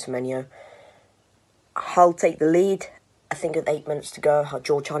Antoine Semenyo. Hull take the lead. I think with 8 minutes to go,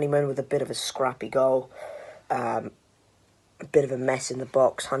 George Honeyman with a bit of a scrappy goal. A bit of a mess in the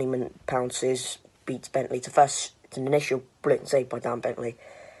box. Honeyman pounces, beats Bentley. It's an initial brilliant save by Dan Bentley.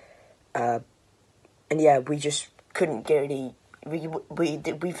 And yeah, we just couldn't get any.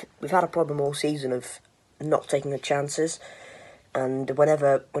 We've had a problem all season of not taking the chances, and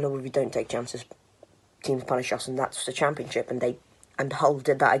whenever we don't take chances, teams punish us, and that's the Championship. And Hull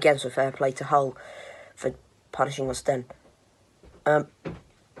did that again. So fair play to Hull for punishing us then.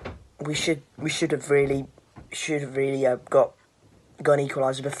 We should have really got an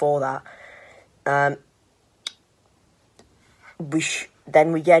equaliser before that.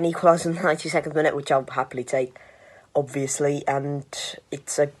 then we get an equaliser in the 92nd minute, which I'll happily take, obviously, and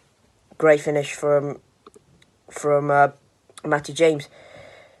it's a great finish from Matty James.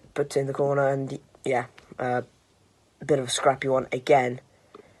 Puts it in the corner, and a bit of a scrappy one again.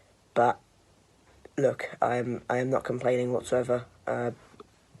 But look, I am not complaining whatsoever.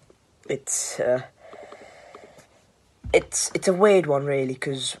 It's a weird one, really,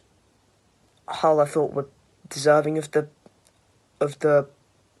 because Hull, I thought, were deserving of the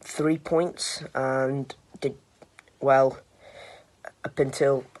 3 points and did well up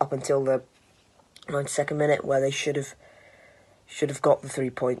until the 92nd minute, where they should have got the 3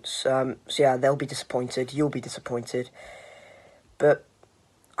 points. So yeah, they'll be disappointed. You'll be disappointed. But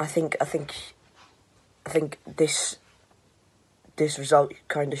I think this result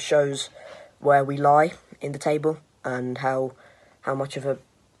kind of shows where we lie in the table and how much of a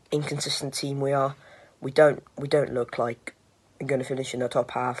inconsistent team we are. We don't look like we're going to finish in the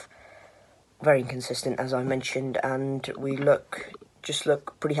top half. Very inconsistent, as I mentioned, and we look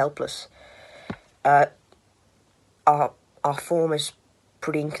pretty helpless. Our form is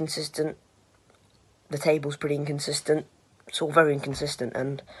pretty inconsistent. The table's pretty inconsistent. It's all very inconsistent,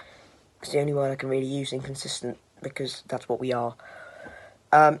 and it's the only word I can really use, inconsistent, because that's what we are.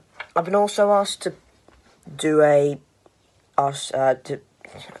 I've been also asked to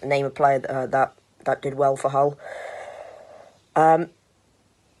name a player that did well for Hull. And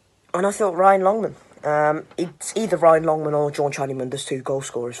I thought Ryan Longman. It's either Ryan Longman or John Honeyman, there's 2 goal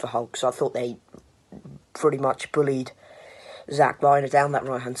scorers for Hull, because I thought they pretty much bullied Zach Byner down that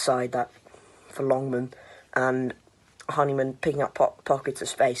right-hand side for Longman, and Honeyman picking up pockets of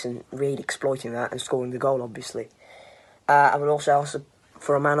space and really exploiting that and scoring the goal, obviously. I would also ask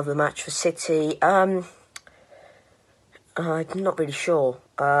for a man of the match for City. I'm not really sure.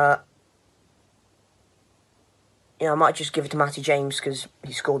 I might just give it to Matty James because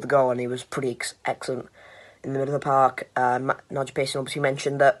he scored the goal and he was pretty excellent in the middle of the park. Nigel Pearson obviously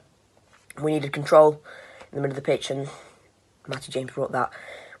mentioned that we needed control in the middle of the pitch, and Matty James brought that,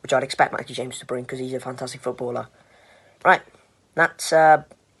 which I'd expect Matty James to bring because he's a fantastic footballer. Right, that's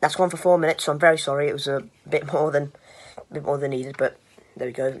gone for 4 minutes, so I'm very sorry. It was a bit more than needed, but there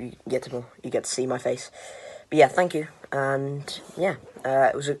we go. You get to see my face. But yeah, thank you, and yeah,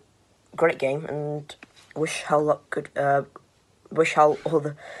 it was a great game, and wish Hull luck. Wish Hull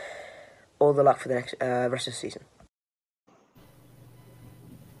all the luck for the next rest of the season.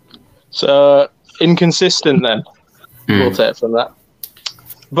 So inconsistent then. We'll take it from that.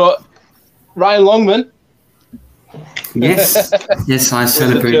 But Ryan Longman. Yes, I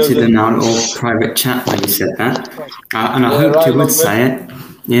celebrated in our little private chat when you said that, and I hoped Ryan you would Longman. say it.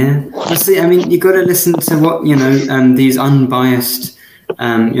 Yeah, but see, I mean, you got to listen to what these unbiased,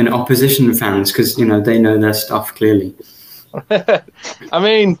 opposition fans, because they know their stuff clearly. I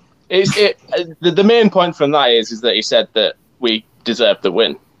mean, the main point from that is that he said that we deserved the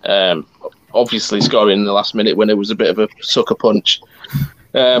win. Obviously, scoring in the last minute when it was a bit of a sucker punch.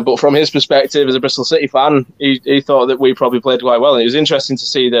 But from his perspective as a Bristol City fan, he thought that we probably played quite well. And it was interesting to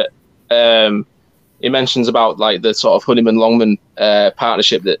see that he mentions about like the sort of Honeyman-Longman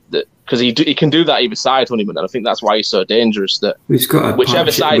partnership that because he can do that either side, Honeyman, and I think that's why he's so dangerous. That he's got a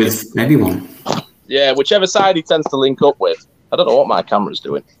whichever side with everyone. Yeah, whichever side he tends to link up with. I don't know what my camera's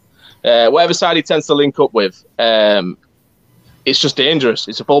doing. Whatever side he tends to link up with, it's just dangerous.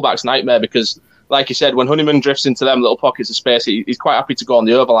 It's a fullback's nightmare because, like you said, when Honeyman drifts into them little pockets of space, he's quite happy to go on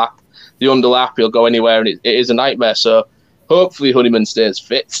the overlap, the underlap. He'll go anywhere, and it is a nightmare. So hopefully Honeyman stays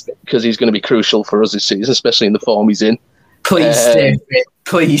fit because he's going to be crucial for us this season, especially in the form he's in. Please stay fit,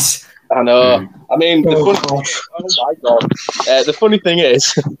 please. I know. I mean, oh my God. The funny thing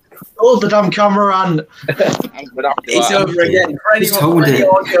is... Hold the damn camera and... It's over again. For any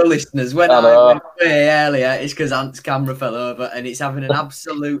audio listeners, when I went away earlier, it's because Ant's camera fell over and it's having an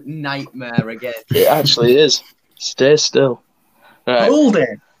absolute nightmare again. It actually is. Stay still. Right. Hold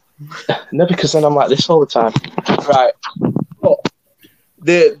it. No, because then I'm like this all the time. Right.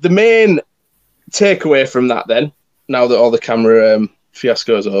 The main takeaway from that then, now that all the camera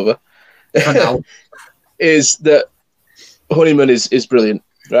fiasco is over, is that Honeyman is brilliant,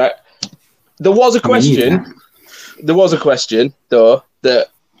 right? There was a question. There was a question, though, that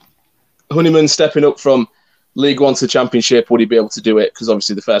Honeyman stepping up from League One to the Championship, would he be able to do it? Because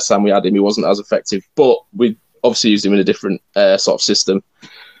obviously the first time we had him, he wasn't as effective. But we obviously used him in a different sort of system.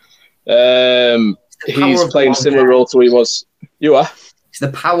 He's playing a similar role to he was. You are? It's the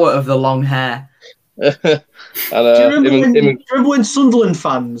power of the long hair. And, do you remember when Sunderland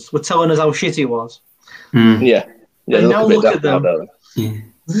fans were telling us how shit he was? Yeah. And now look at them. Yeah.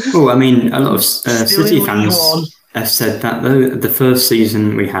 Oh, I mean, a lot of Still City in League fans One. have said that though. The first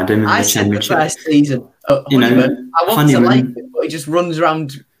season we had him in I the said the Championship. first season. You know, Honeyman, I want to Honeyman- like him, but he just runs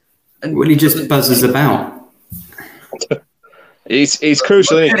around and Well, he just buzzes about. He's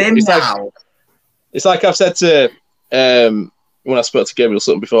crucial. Look Isn't at he? him It's now. like I've said to when I spoke to Gabriel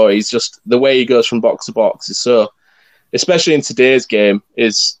Sutton before. He's just the way he goes from box to box is so, especially in today's game,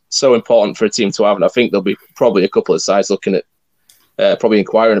 is so important for a team to have. And I think there'll be probably a couple of sides looking at probably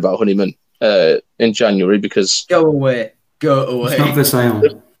inquiring about Honeyman in January because Go away. It's not for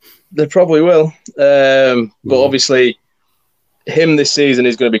sale. they probably will. But obviously, him this season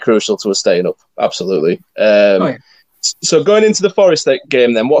is going to be crucial to us staying up. Absolutely. Yeah. So going into the Forest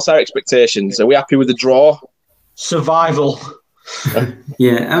game, then, what's our expectations? Are we happy with the draw? Survival.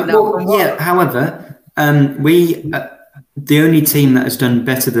 Yeah. However, we the only team that has done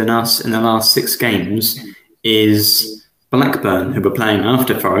better than us in the last 6 games is Blackburn, who were playing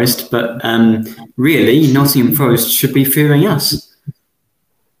after Forest. But really, Nottingham Forest should be fearing us.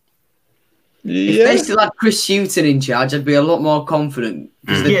 If they still had Chris Hughton in charge, I'd be a lot more confident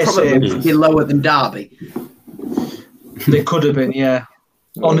because they'd Yeah, probably same. be lower than Derby. They could have been, yeah.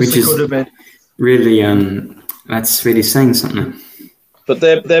 Honestly, Which is- could have been. Really, that's really saying something. But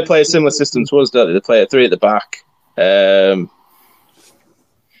they play a similar system to us, don't they? They play at 3 at the back.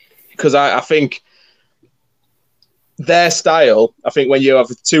 Because I think their style, I think when you have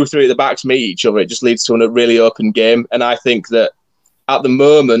 2 or 3 at the backs meet each other, it just leads to a really open game. And I think that at the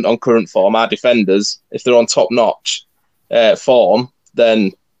moment, on current form, our defenders, if they're on top-notch form,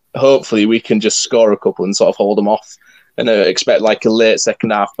 then hopefully we can just score a couple and sort of hold them off and expect like a late second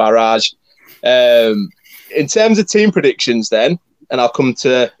half barrage. In terms of team predictions then, and I'll open it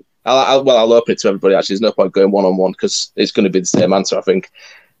to everybody actually. There's no point going one-on-one because it's going to be the same answer, I think.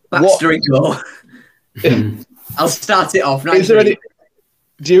 Baxter and goal. I'll start it off. Is there any...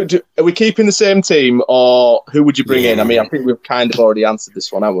 are we keeping the same team or who would you bring in? I mean, I think we've kind of already answered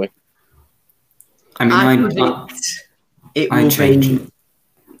this one, haven't we? I mean, I predict it will be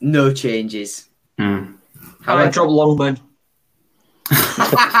no changes. I drop Longman.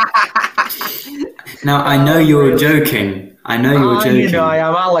 Now, I know you're joking. You know I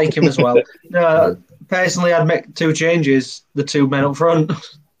am. I like him as well. No, personally, I'd make 2 changes. The 2 men up front.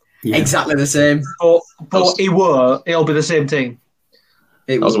 Yeah. Exactly the same. But he'll be the same team.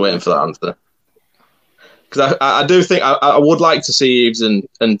 I was waiting for that answer. Because I do think I would like to see Eves and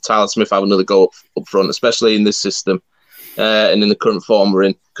Tyler Smith have another go up front, especially in this system and in the current form we're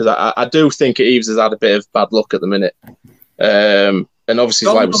in. Because I do think Eves has had a bit of bad luck at the minute. And obviously,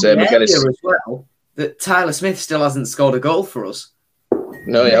 like we said, McGuinness as well, that Tyler Smith still hasn't scored a goal for us.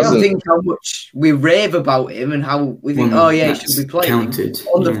 No, he I hasn't. think how much we rave about him and how we think, he should be playing. Counted.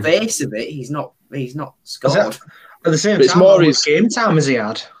 On the face of it, he's not scored. At the same But it's time, more how his- much game time has he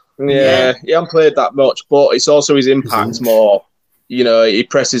had? Yeah, he hasn't played that much, but it's also his impact more. You know, he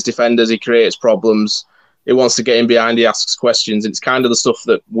presses defenders, he creates problems, he wants to get in behind, he asks questions. It's kind of the stuff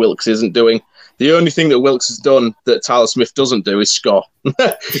that Wilkes isn't doing. The only thing that Wilkes has done that Tyler Smith doesn't do is score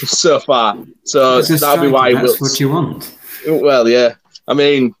so far. So As a that'll be striker, why that's Wilkes. what you want. Well, yeah. I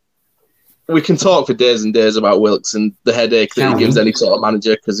mean, we can talk for days and days about Wilkes and the headache that he gives any sort of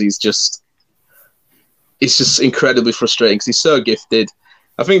manager because he's just incredibly frustrating because he's so gifted.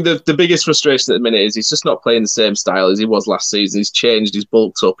 I think the biggest frustration at the minute is he's just not playing the same style as he was last season. He's changed, he's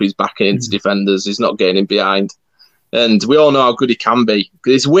bulked up, he's backing into defenders, he's not getting in behind. And we all know how good he can be.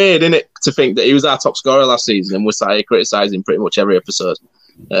 It's weird, isn't it, to think that he was our top scorer last season and we're sat here criticising pretty much every episode.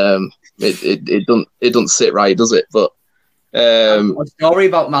 It doesn't sit right, does it? But A story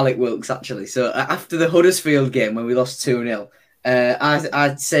about Malik Wilkes, actually. So after the Huddersfield game when we lost 2-0,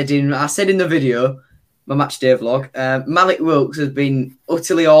 I said in the video, my match day vlog, Malik Wilkes has been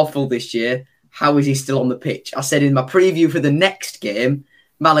utterly awful this year. How is he still on the pitch? I said in my preview for the next game,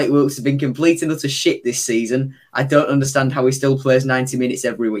 Malik Wilkes has been complete and utter shit this season. I don't understand how he still plays 90 minutes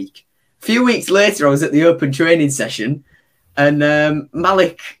every week. A few weeks later, I was at the open training session and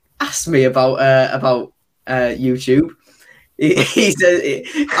Malik asked me about YouTube. He said,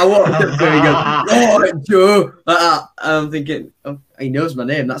 I walked up to him and he goes, Joe. I'm thinking, he knows my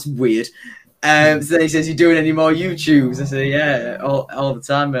name. That's weird. So then he says, you doing any more YouTubes? I say, yeah, all the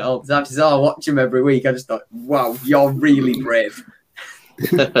time, mate, all the time. He says, I watch him every week. I just thought, wow, you're really brave.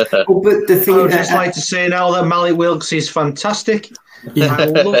 But the thing I would just like to say now that Malik Wilkes is fantastic. Yeah. I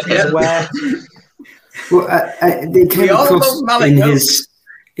love his wear. Well, it came across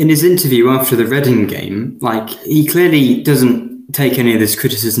in his interview after the Reading game, like he clearly doesn't take any of this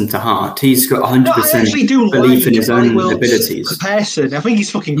criticism to heart. He's got 100% belief in his own abilities. Person, I think he's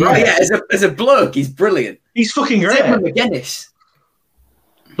fucking great. Yeah, as a bloke, he's brilliant. He's fucking great. Same with McGuinness.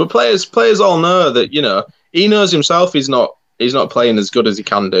 But players all know that, he knows himself he's not playing as good as he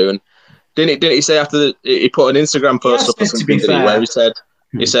can do. And didn't he say after he put an Instagram post up or something where he said,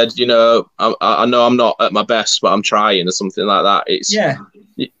 I know I'm not at my best, but I'm trying, or something like that.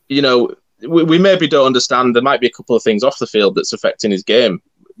 We maybe don't understand. There might be a couple of things off the field that's affecting his game,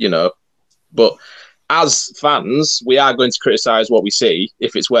 but as fans, we are going to criticise what we see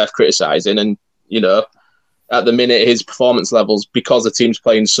if it's worth criticising. And, at the minute, his performance levels, because the team's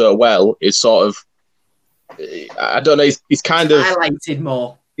playing so well, is sort of, I don't know, he's kind of highlighted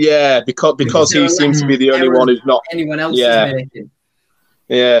more. Yeah, because he seems to be the only one who's not anyone else is making.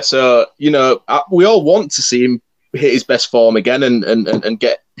 Yeah, so we all want to see him hit his best form again and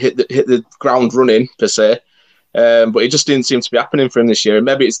get hit the ground running per se, but it just didn't seem to be happening for him this year. And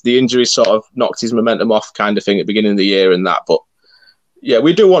maybe it's the injury sort of knocked his momentum off, kind of thing, at the beginning of the year and that. But yeah,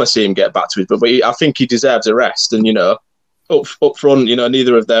 we do want to see him get back to it. But I think he deserves a rest. And up front,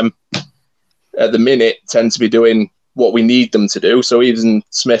 neither of them at the minute tend to be doing what we need them to do. So even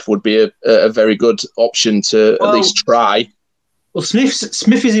Smith would be a very good option to at least try. Well,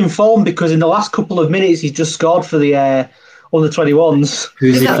 Smith is informed because in the last couple of minutes he's just scored for the under-21s.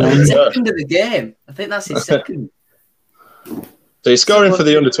 Who's he playing? Second of the game. I think that's his second. So he's scoring for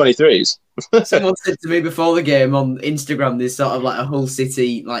the under-23s. Someone said to me before the game on Instagram, there's sort of like a Hull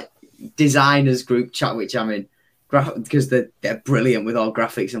City designers group chat which I'm in, because they're brilliant with all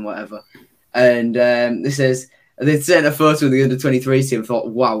graphics and whatever. And they sent a photo of the under-23 team and thought,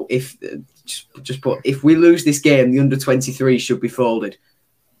 wow, if we lose this game, the under-23 should be folded.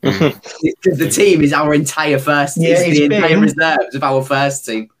 Because the team is our entire first team. It's the entire reserves of our first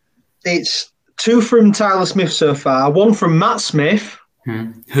team. It's 2 from Tyler Smith so far, 1 from Matt Smith.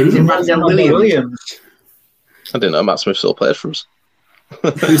 Who? Randy Williams. I didn't know Matt Smith still played for us.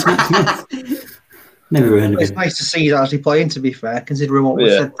 Who's Matt Smith? Never heard of him. It's nice to see he's actually playing, to be fair, considering what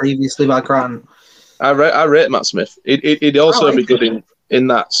was said previously by Grant. I rate Matt Smith. He'd also be good in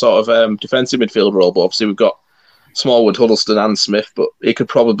that sort of defensive midfield role, but obviously we've got Smallwood, Huddleston and Smith, but he could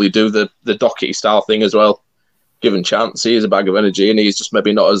probably do the Doherty style thing as well, given chance. He is a bag of energy and he's just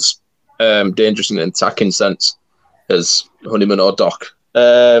maybe not as dangerous in an attacking sense as Honeyman or Doc.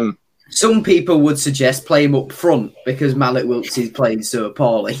 Some people would suggest play him up front because Malik Wilkes is playing so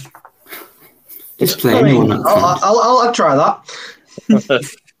poorly. Just play anyone up front. I'll try that.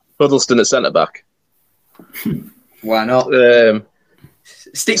 Huddleston at centre-back. Why not?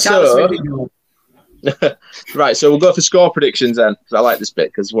 Stick to Right, so we'll go for score predictions then, because I like this bit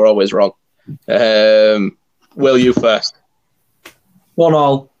because we're always wrong. Will, you first?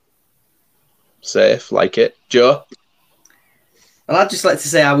 1-1. Safe, like it. Joe? Well, I'd just like to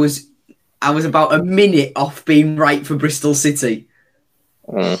say I was about a minute off being right for Bristol City.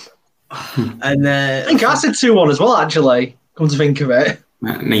 And I think I said 2-1 as well, actually, come to think of it.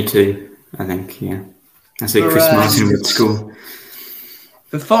 Me too, I think, yeah. I say Chris Martin would score.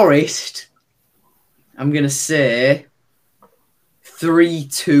 For Forest, I'm going to say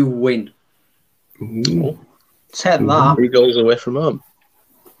 3-2 win. Ooh. Take that. 3 goals away from home.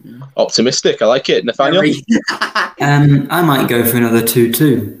 Optimistic, I like it. Nathaniel? I might go for another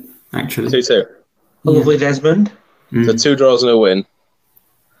 2-2, actually. 2-2. Lovely Desmond. So 2 draws and a win.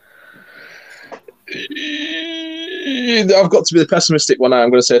 I've got to be the pessimistic one now. I'm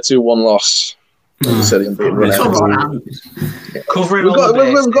going to say 2-1 loss. We've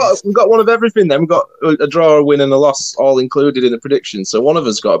got one of everything then. We've got a draw, a win and a loss all included in the prediction. So one of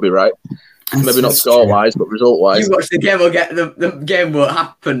us got to be right. Maybe not score-wise, but result-wise. You watch the game, the game won't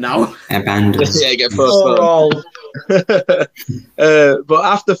happen now. Abandoned. Yeah, get postponed. But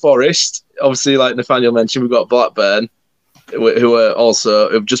after Forest, obviously, like Nathaniel mentioned, we've got Blackburn, who are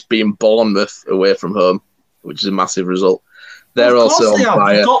also have just been Bournemouth away from home, which is a massive result. They're also on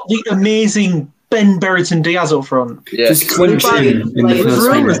fire. They've got the amazing Ben Berrington Diaz up front. Yeah. Just clinching in the first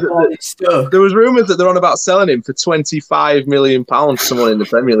minute. There was rumours that they're on about selling him for £25 million to someone in the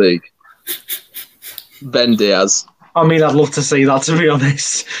Premier League. Ben Diaz. I mean, I'd love to see that, to be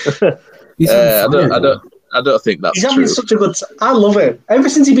honest. I don't think that's He's having true. such a good... I love him. Ever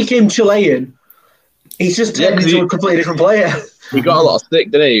since he became Chilean, he's just turned into a completely different player. He got a lot of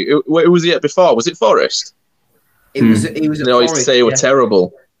stick, didn't he? Who was he at before? Was it Forest? He was at Forest. They always say he was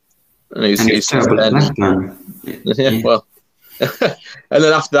terrible. And he's terrible at Blackburn. Yeah, well. And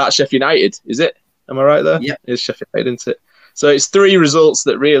then after that, Sheffield United, is it? Am I right there? Yeah. It's Sheffield United, isn't it? So it's 3 results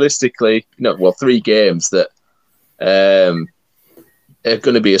that realistically, 3 games that are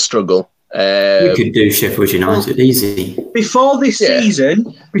going to be a struggle. We could do Sheffield United easy. Before this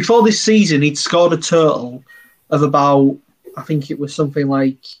season, he'd scored a total of about, I think it was something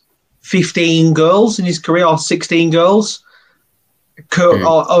like 15 goals in his career, or 16 goals.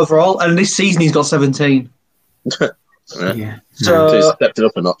 overall, and this season he's got 17. Yeah. So He's stepped it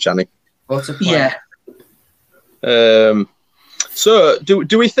up a notch, hasn't What a player. yeah, So,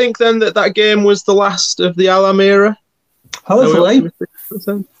 do we think then that game was the last of the Alam era? hopefully.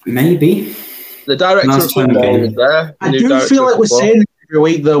 Maybe. The director Last of football home was game. there. I do feel like we're saying it every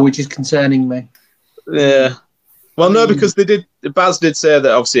week though, which is concerning me. Yeah. Well, no, because Baz did say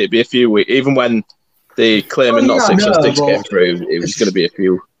that obviously it'd be a few weeks, even when the claiming not 606 came through, it was going to be a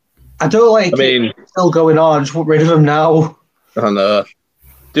few. I don't like it still going on. I just want rid of them now. I know.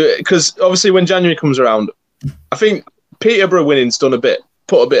 Because obviously when January comes around, I think Peterborough winning's put a bit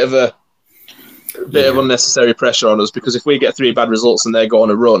of unnecessary pressure on us, because if we get 3 bad results and they go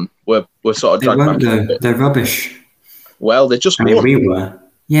on a run, we're sort of dragged back a bit. They're rubbish. Well, they just won. We were.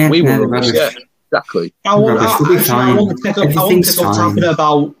 Yeah, we were rubbish. rubbish. Yeah, exactly. I want to take up talking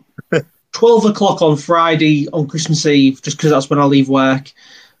about 12 o'clock on Friday on Christmas Eve, just because that's when I leave work.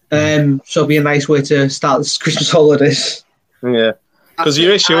 So it'll be a nice way to start this Christmas holidays. Yeah. Because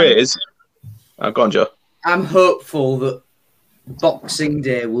your issue is... go on, Joe. I'm hopeful that Boxing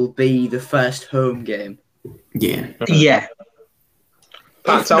Day will be the first home game. Yeah. Yeah.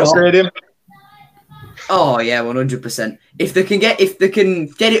 Packed out stadium. Oh yeah, 100%. If they can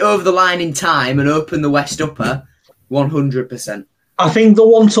get it over the line in time and open the West Upper, 100%. I think the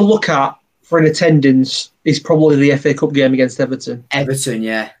one to look at for an attendance is probably the FA Cup game against Everton. Everton,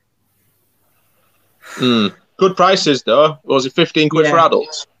 yeah. Good prices though. What was it, 15 quid for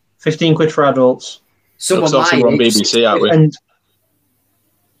adults? 15 quid for adults. Someone we're on BBC, aren't we? And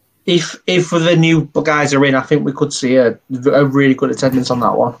if the new guys are in, I think we could see a really good attendance on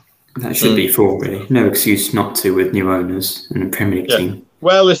that one. That should be full, really. No excuse not to with new owners and a Premier League team.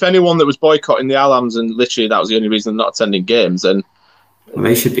 Well, if anyone that was boycotting the Alams and literally that was the only reason they're not attending games, then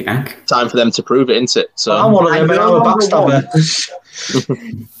they should be back. Time for them to prove it, isn't it? So I'm one of them, and I'm a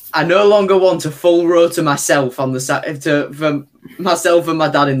backstabber. I no longer want a full row to myself on the for myself and my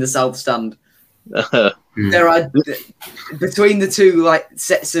dad in the south stand. There are between the two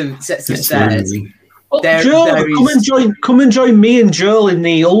sets of stairs. Joel, come and join me and Joel in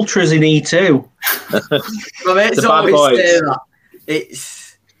the ultras in E2. My mates always say that.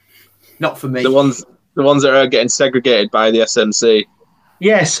 It's not for me. The ones that are getting segregated by the SMC.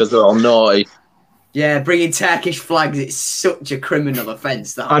 Yes, because they're all naughty. Yeah, bringing Turkish flags, it's such a criminal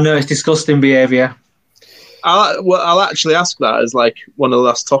offence. That I know, it's disgusting behaviour. I'll actually ask that as one of the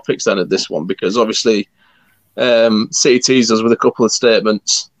last topics then of this one, because obviously City teased us with a couple of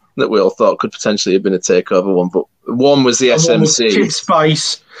statements that we all thought could potentially have been a takeover one, but one was the SMC. Chip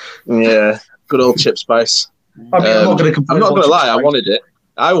Spice. Yeah, good old Chip Spice. I'm not going to lie, I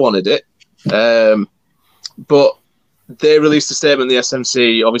wanted it. But they released a statement, the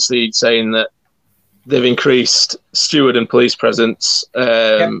SMC, obviously saying that they've increased steward and police presence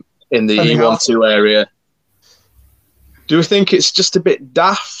in the E12 area. Do you think it's just a bit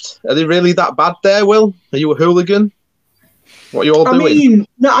daft? Are they really that bad there, Will? Are you a hooligan? What are you all doing?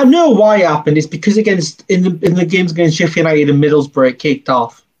 I know why it happened. It's because in the games against Sheffield United and Middlesbrough, it kicked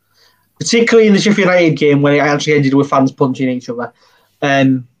off. Particularly in the Sheffield United game, when it actually ended with fans punching each other.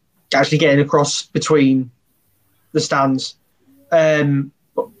 Actually getting across between the stands. But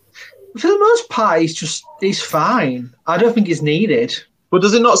for the most part, it's fine. I don't think it's needed. But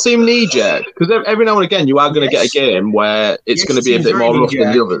does it not seem knee-jerk? Because every now and again, you are going to get a game where it's going to be a bit more rough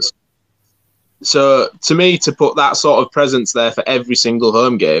than the others. So, to me, to put that sort of presence there for every single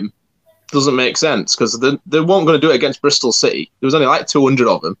home game doesn't make sense, because they weren't going to do it against Bristol City. There was only 200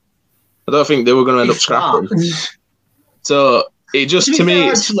 of them. I don't think they were going to end up scrapping. So, it just, to me...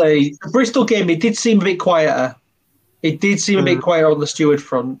 Actually, the Bristol game, it did seem a bit quieter. It did seem a bit quieter on the steward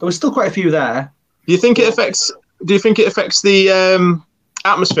front. There was still quite a few there. Do you think it affects the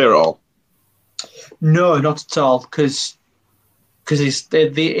atmosphere at all? No, not at all, because it's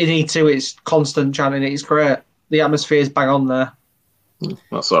in E2, it's constant chanting. It's great. The atmosphere is bang on there.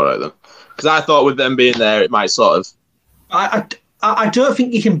 That's all right then. Because I thought with them being there, it might sort of. I don't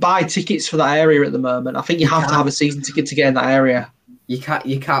think you can buy tickets for that area at the moment. I think you have to have a season ticket to get in that area. You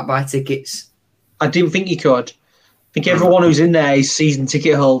can't buy tickets. I didn't think you could. I think everyone who's in there is season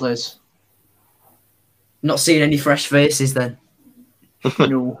ticket holders. Not seeing any fresh faces then.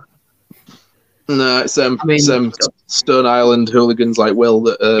 No. No, it's Stone Island hooligans like Will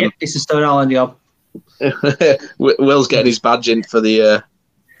that. It's a Stone Island job. Will's getting his badge in for the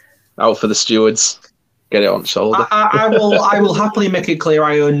out for the stewards. Get it on shoulder. I will happily make it clear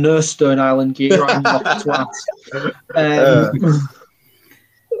I own no Stone Island gear. I'm not a twat.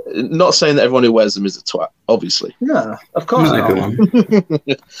 Not saying that everyone who wears them is a twat, obviously. No, of course not.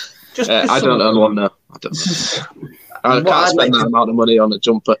 I don't own one now. I can't spend that amount of money on a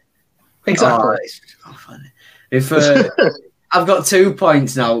jumper. Exactly. Oh, funny. If I've got 2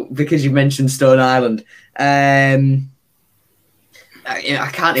 points now because you mentioned Stone Island. I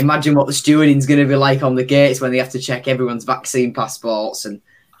can't imagine what the stewarding's going to be like on the gates when they have to check everyone's vaccine passports and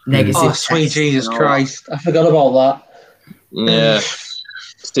negative. Oh, sweet Jesus and Christ! I forgot about that. Yeah,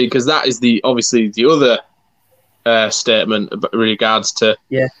 because that is obviously the other statement in regards to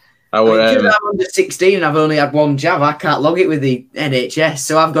our. Because I'm under 16 and I've only had one jab, I can't log it with the NHS,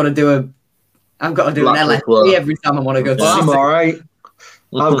 so I've got to do an LFT every time I want to go to. I'm all right.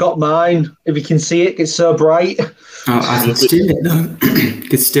 I've got mine. If you can see it, it's so bright. Oh, I could steal it though.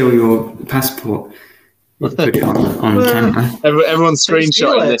 Could steal your passport. Put it on camera. Everyone's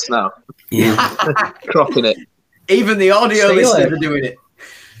screenshotting this now. Yeah. Cropping it. Even the audio listeners are doing it.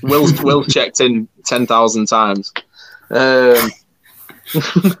 Will checked in 10,000 times. But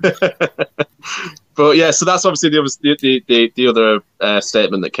yeah, so that's obviously the other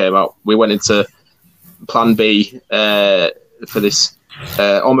statement that came out. We went into Plan B for this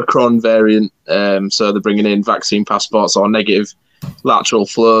Omicron variant. So they're bringing in vaccine passports or negative lateral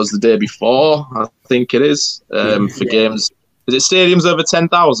flows the day before, I think it is, for games. Is it stadiums over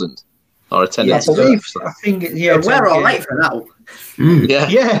 10,000 or attendance? I think we're all right for now.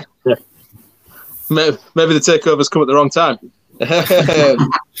 Yeah. Maybe the takeover's come at the wrong time.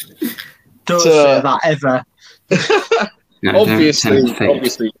 Don't say that ever.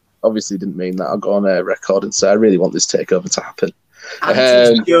 Obviously didn't mean that. I'll go on a record and say I really want this takeover to happen. I'm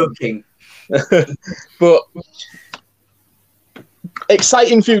just joking. But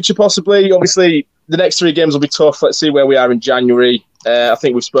exciting future possibly. Obviously the next 3 games will be tough. Let's see where we are in January. I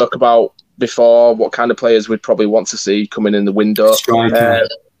think we've spoke about before what kind of players we'd probably want to see coming in the window. Striker.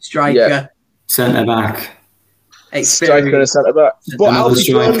 Centre back. Striker and centre back. But Alfie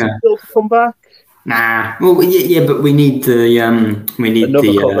Jones still to come back. Nah. Well, yeah, but we need the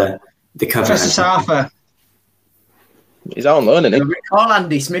cover. Professor Sarfer. He's out on loan, isn't he? Recall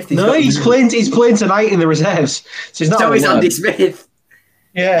Andy Smith. He's playing tonight in the reserves. So is Andy Smith.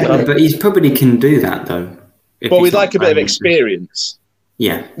 Yeah, but he probably can do that though. But we'd like a bit of experience.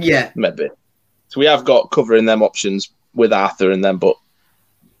 Yeah, maybe. So we have got covering them options with Arthur and them, but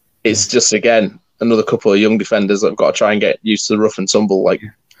it's just again another couple of young defenders that have got to try and get used to the rough and tumble. Like,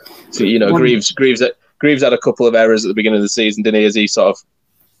 so Greaves had a couple of errors at the beginning of the season, didn't he? As he sort of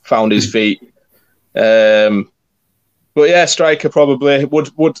found his feet. But yeah, striker probably would.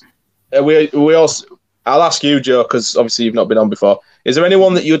 We also. I'll ask you, Joe, because obviously you've not been on before. Is there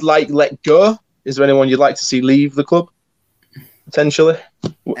anyone that you'd like let go? Is there anyone you'd like to see leave the club? Potentially,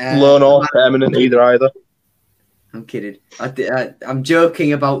 loan or permanent, either. I'm kidding. I'm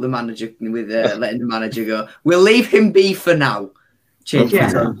joking about the manager with letting the manager go. We'll leave him be for now. Changed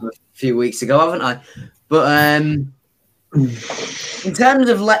a few weeks ago, haven't I? But in terms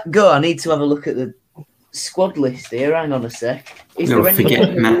of let go, I need to have a look at the squad list here. Hang on a sec. Don't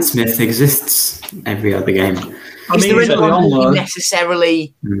forget Matt Smith exists every other game. Is there anyone we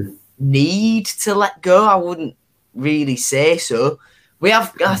necessarily need to let go? I wouldn't really say so.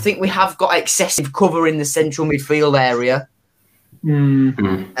 I think we have got excessive cover in the central midfield area.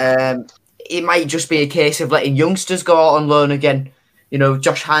 It might just be a case of letting youngsters go out on loan again. You know,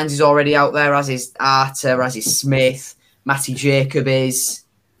 Josh Hines is already out there, as is Arter, as is Smith, Matty Jacob is.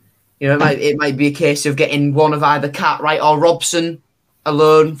 You know, it might be a case of getting one of either Cartwright or Robson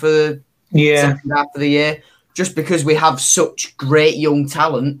alone for the second half of the year, just because we have such great young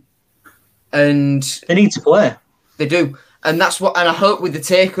talent, and they need to play. They do, and that's what. And I hope with the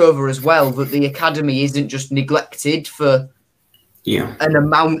takeover as well that the academy isn't just neglected for an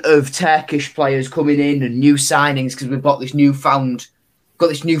amount of Turkish players coming in and new signings, because we've got this newfound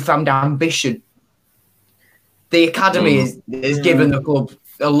ambition. The academy has given the club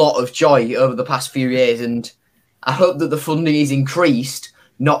a lot of joy over the past few years, and I hope that the funding is increased,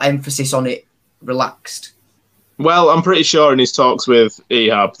 not emphasis on it relaxed. Well, I'm pretty sure in his talks with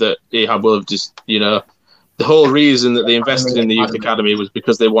Ehab that Ehab will have just, the whole reason that they invested in the youth academy was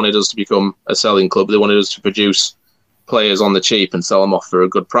because they wanted us to become a selling club. They wanted us to produce players on the cheap and sell them off for a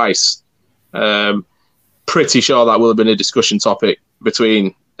good price. Pretty sure that will have been a discussion topic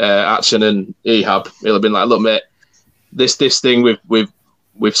between Action and Ehab. He'll have been like, look, mate, this thing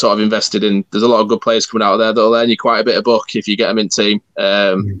we've sort of invested in. There's a lot of good players coming out of there that'll earn you quite a bit of buck if you get them in team.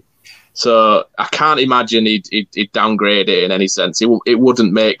 So I can't imagine he'd downgrade it in any sense. It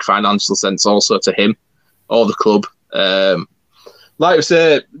wouldn't make financial sense also to him or the club. Like I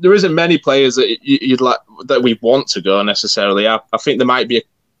say, there isn't many players that you'd like that we want to go necessarily. I think there might be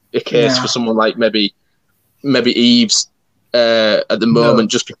a case for someone like maybe Eves at the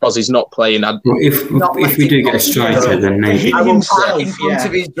moment, just because he's not playing. If we do get a striker, then maybe. I will put in front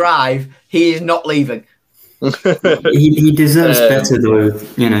of his drive. He is not leaving. he deserves better, though.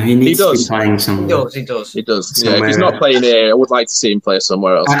 He needs to be playing somewhere. He does. Yeah, if he's not playing here, I would like to see him play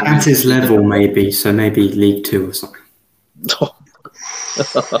somewhere else. At his level, maybe. So maybe League 2 or something.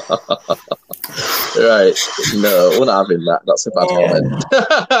 Right. No, we're not having that. That's a bad comment.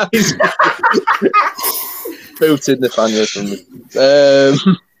 Booted Nathaniel from me.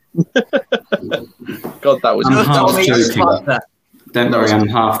 God, that was... I'm half joking. Don't worry, I'm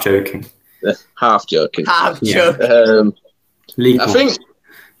half joking. Half joking. Half joking. I think...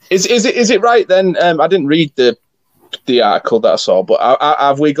 Is it right then? I didn't read the article that I saw, but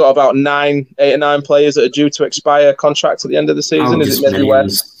have we got about 8 or 9 players that are due to expire contracts at the end of the season? Is it maybe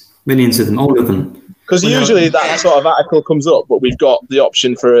millions of them, all of them? Because usually that sort of article comes up, but we've got the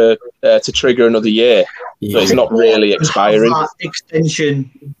option for to trigger another year, so it's not really expiring.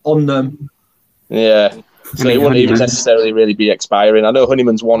 Extension on them. Yeah, so it wouldn't even necessarily really be expiring. I know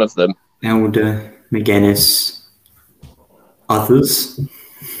Honeyman's one of them. Elder, McGuinness, others.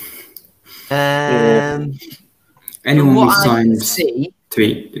 Anyone we signed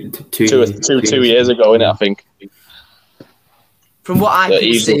 2 years ago, innit, I think. From what I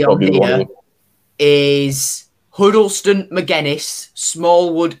can see on here is Huddleston, McGuinness,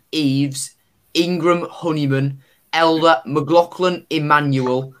 Smallwood, Eves, Ingram, Honeyman, Elder, McLaughlin,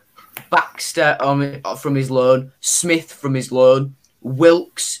 Emmanuel, Baxter from his loan, Smith from his loan,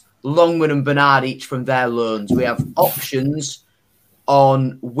 Wilkes, Longman and Bernard each from their loans. We have options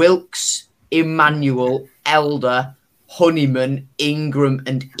on Wilkes, Emmanuel, Elder, Honeyman, Ingram,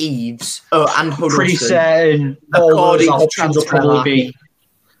 and Eves. Oh, and Huddleston. All those options will probably be.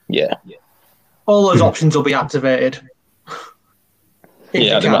 Yeah. All those options will be activated.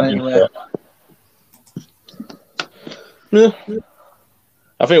 Yeah, anyway. I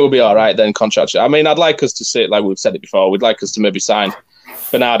think we'll be all right then, contract. I mean, I'd like us to see it, like we've said it before, we'd like us to maybe sign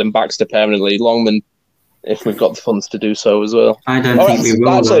Bernard and Baxter permanently, Longman, if we've got the funds to do so as well. I don't think we will.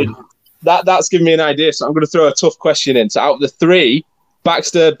 Actually, that's given me an idea, so I'm going to throw a tough question in. So out of the 3,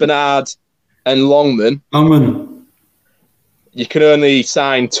 Baxter, Bernard, and Longman, you can only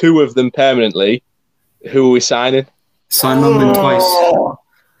sign 2 of them permanently. Who are we signing? Sign Longman twice.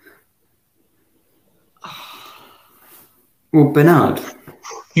 Well, Bernard.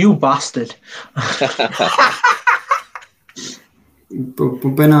 You bastard.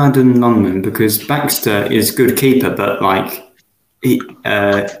 Bernard and Longman, because Baxter is good keeper, but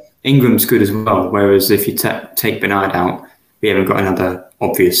Ingram's good as well. Whereas if you take Bernard out, we haven't got another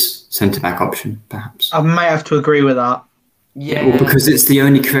obvious centre-back option, perhaps. I might have to agree with that. Yeah. Well, because it's the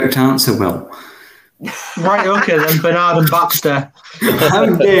only correct answer, Will. Right, okay, then Bernard and Baxter. How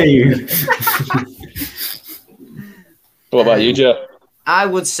dare you? What about you, Joe? I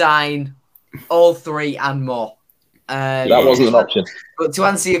would sign all 3 and more. That wasn't an option. But to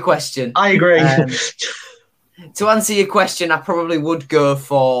answer your question... I agree. To answer your question, I probably would go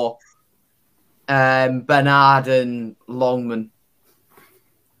for Bernard and Longman.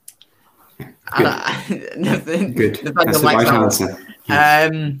 Good. That's the right answer.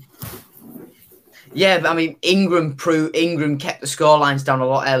 Yeah, but I mean, Ingram kept the scorelines down a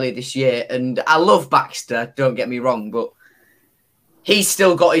lot earlier this year, and I love Baxter, don't get me wrong, but he's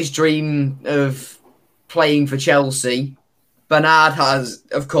still got his dream of playing for Chelsea. Bernard has,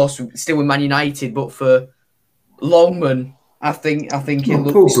 of course, still with Man United, but for Longman, I think it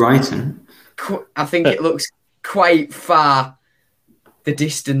looks... Brighton. I think it looks quite far, the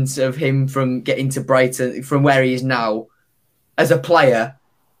distance of him from getting to Brighton, from where he is now, as a player,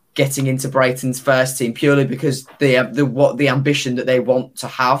 getting into Brighton's first team, purely because the ambition that they want to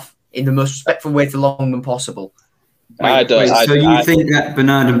have in the most respectful way to Longman possible. So you think that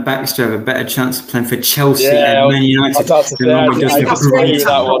Bernard and Baxter have a better chance of playing for Chelsea and Man United?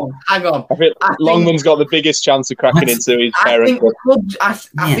 Hang on. I think Longman's got the biggest chance of cracking into his parent club. I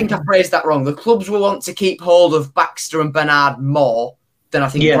think I phrased that wrong. The clubs will want to keep hold of Baxter and Bernard more than I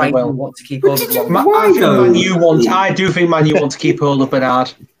think Brighton will want to keep hold of Longman. I do think Man U want to keep hold of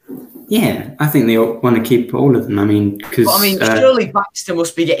Bernard. Yeah, I think they want to keep all of them. I mean, because surely Baxter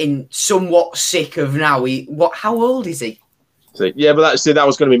must be getting somewhat sick of now. How old is he? Yeah, but that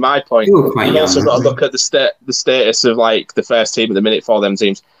was going to be my point. You've also got to look at the status of the first team at the minute for them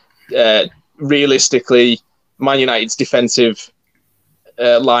teams. Realistically, Man United's defensive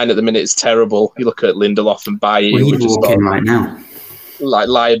line at the minute is terrible. You look at Lindelof and Bailly, who are just walking right now.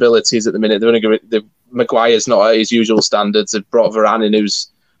 Liabilities at the minute. Maguire's not at his usual standards. They've brought Varane in, who's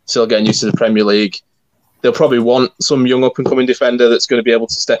still getting used to the Premier League. They'll probably want some young up-and-coming defender that's going to be able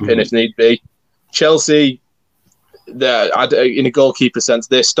to step in if need be. Chelsea, in a goalkeeper sense,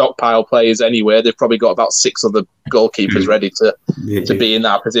 they stockpile players anyway. They've probably got about 6 other goalkeepers ready to be in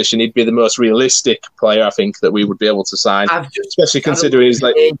that position. He'd be the most realistic player, I think, that we would be able to sign, especially considering he's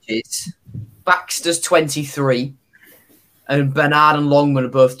like ages. Baxter's 23, and Bernard and Longman are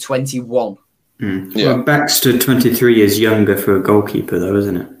both 21. Yeah. Well, Baxter 23 is younger for a goalkeeper, though,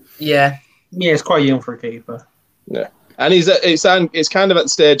 isn't it? Yeah. Yeah, it's quite young for a keeper. Yeah. And it's kind of at the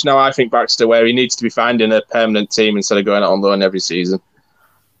stage now, I think, Baxter, where he needs to be finding a permanent team instead of going out on loan every season.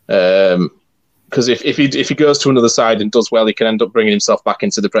 Because if he goes to another side and does well, he can end up bringing himself back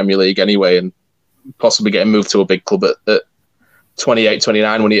into the Premier League anyway and possibly getting moved to a big club at 28,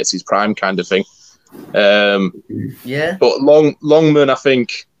 29 when he hits his prime kind of thing. Yeah. But Longman, I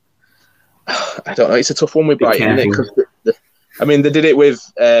think, I don't know, it's a tough one with Brighton, isn't it? 'Cause they did it with...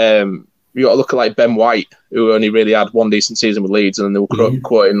 you got to look at like Ben White, who only really had one decent season with Leeds, and then they were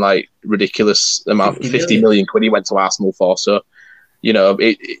quoting like ridiculous amount, 50 million quid he went to Arsenal for. So,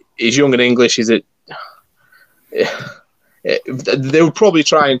 he's young and English. They would probably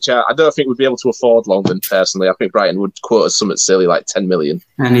try and chat. I don't think we'd be able to afford Longman personally. I think Brighton would quote us something silly like 10 million.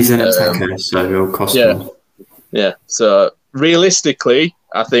 And he's an attacker, so it'll cost more. Yeah. So realistically,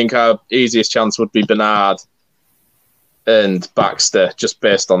 I think our easiest chance would be Bernard and Baxter, just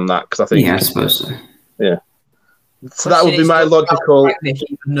based on that, because I think I suppose so. Yeah, so that would be my logical. I don't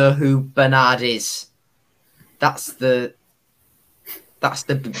even know who Bernard is. That's the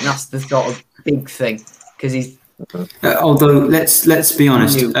sort of big thing, because he's. Although let's be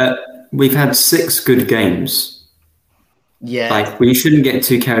honest, we've had 6 good games. Yeah, like we shouldn't get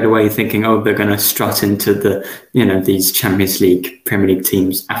too carried away thinking, they're going to strut into the these Champions League, Premier League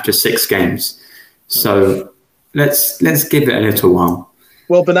teams after 6 games. So. Let's give it a little while.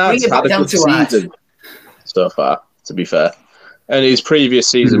 Well, Bernard's had a good season so far, to be fair. And his previous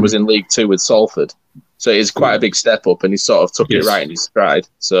season was in League 2 with Salford. So it's quite a big step up, and he sort of took it right in his stride.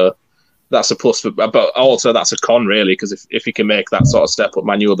 So that's a plus. But also that's a con, really, because if he can make that sort of step up,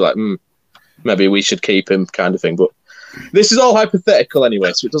 man, you'll be like, maybe we should keep him kind of thing. But this is all hypothetical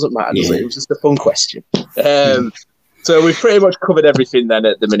anyway, so it doesn't matter, does it? It was just a fun question. So we've pretty much covered everything then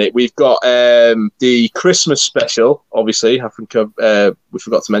at the minute. We've got the Christmas special, obviously. I think we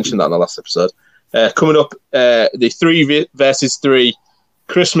forgot to mention that in the last episode. Coming up, the 3 versus 3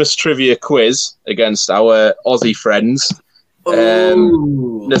 Christmas trivia quiz against our Aussie friends.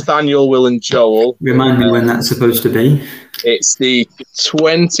 Nathaniel, Will and Joel. Remind me when that's supposed to be. It's the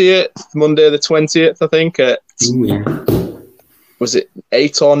 20th, Monday the 20th, I think. Was it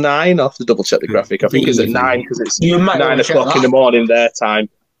 8 or 9? I'll have to double check the graphic. I think it's at 9 because it's 9 o'clock in the morning their time.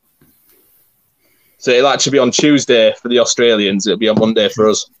 So it'll actually be on Tuesday for the Australians. It'll be on Monday for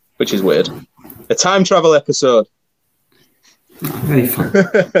us, which is weird. A time travel episode. Very fun.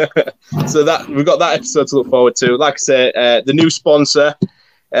 So we've got that episode to look forward to. Like I say, the new sponsor,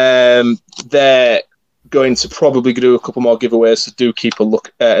 they're going to probably do a couple more giveaways, so do keep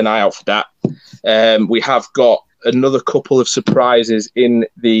an eye out for that. We have got another couple of surprises in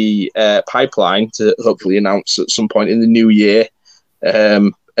the pipeline to hopefully announce at some point in the new year,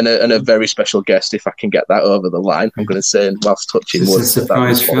 and a very special guest if I can get that over the line. I'm going to say whilst touching wood. It's a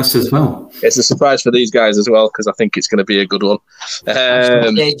surprise for us as well. It's a surprise for these guys as well because I think it's going to be a good one.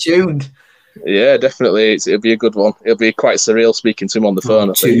 Stay tuned. Yeah, definitely. It'll be a good one. It'll be quite surreal speaking to him on the phone.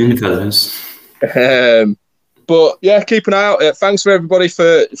 I think. Tune in for those. But yeah, keep an eye out. Thanks for everybody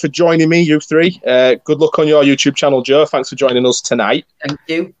for joining me, you three. Good luck on your YouTube channel, Joe. Thanks for joining us tonight. Thank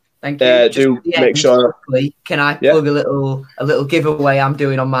you. Do make sure. Can I plug a little giveaway I'm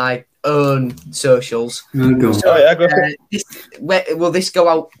doing on my own socials? Go ahead. Will this go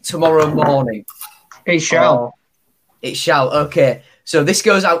out tomorrow morning? It shall. It shall. Okay. So this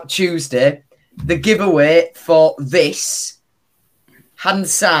goes out Tuesday. The giveaway for this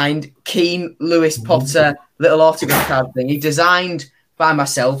hand-signed Keane Lewis Potter little autograph card thing. He designed by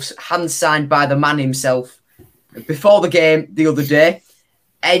myself, hand-signed by the man himself. Before the game the other day.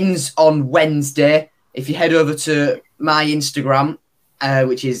 Ends on Wednesday. If you head over to my Instagram,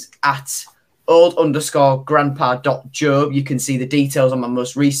 which is at old_grandpa.job, you can see the details on my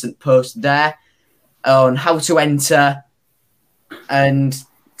most recent post there on how to enter and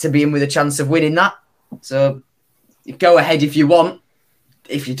to be in with a chance of winning that. So go ahead if you want.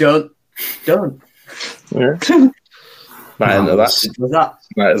 If you don't. Yeah. Might end that.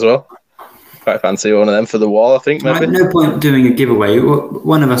 Might as well. Quite fancy one of them for the wall, I think. Maybe. No point doing a giveaway.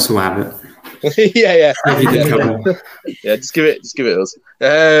 One of us will have it. Yeah. Yeah, just give it us.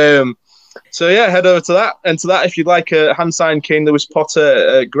 So yeah, head over to that. And to that, if you'd like a hand-signed Keane Lewis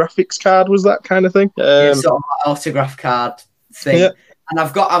Potter graphics card, was that kind of thing? Sort of autograph card thing. Yeah. And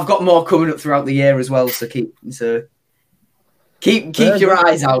I've got more coming up throughout the year as well. So Keep your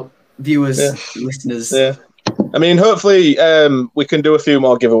eyes out, viewers, listeners. Yeah. I mean, hopefully we can do a few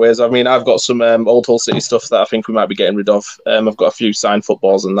more giveaways. I mean, I've got some old Hull City stuff that I think we might be getting rid of. I've got a few signed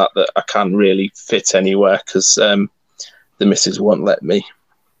footballs and that I can't really fit anywhere because the missus won't let me.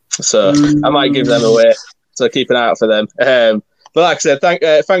 So I might give them away. So keep an eye out for them. But like I said,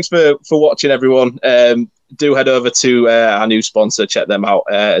 thanks for watching, everyone. Do head over to our new sponsor, check them out.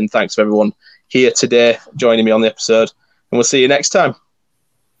 And thanks for everyone here today joining me on the episode. And we'll see you next time.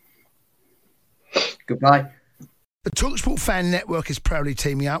 Goodbye. The TalkSport Fan Network is proudly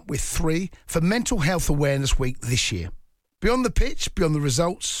teaming up with 3 for Mental Health Awareness Week this year. Beyond the pitch, beyond the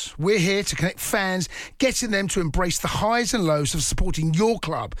results, we're here to connect fans, getting them to embrace the highs and lows of supporting your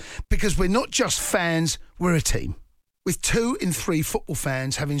club, because we're not just fans, we're a team. With 2 in 3 football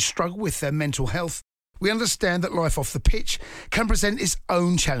fans having struggled with their mental health, we understand that life off the pitch can present its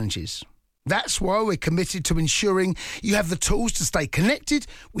own challenges. That's why we're committed to ensuring you have the tools to stay connected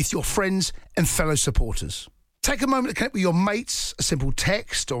with your friends and fellow supporters. Take a moment to connect with your mates. A simple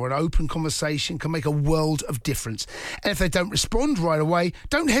text or an open conversation can make a world of difference. And if they don't respond right away,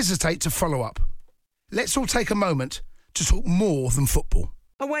 don't hesitate to follow up. Let's all take a moment to talk more than football.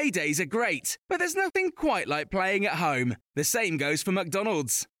 Away days are great, but there's nothing quite like playing at home. The same goes for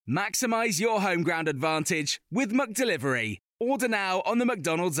McDonald's. Maximise your home ground advantage with McDelivery. Order now on the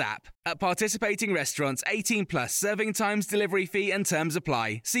McDonald's app. At participating restaurants, 18 plus serving times, delivery fee and terms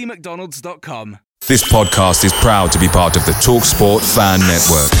apply. See mcdonalds.com. This podcast is proud to be part of the TalkSport Fan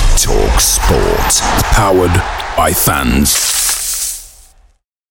Network. TalkSport. Powered by fans.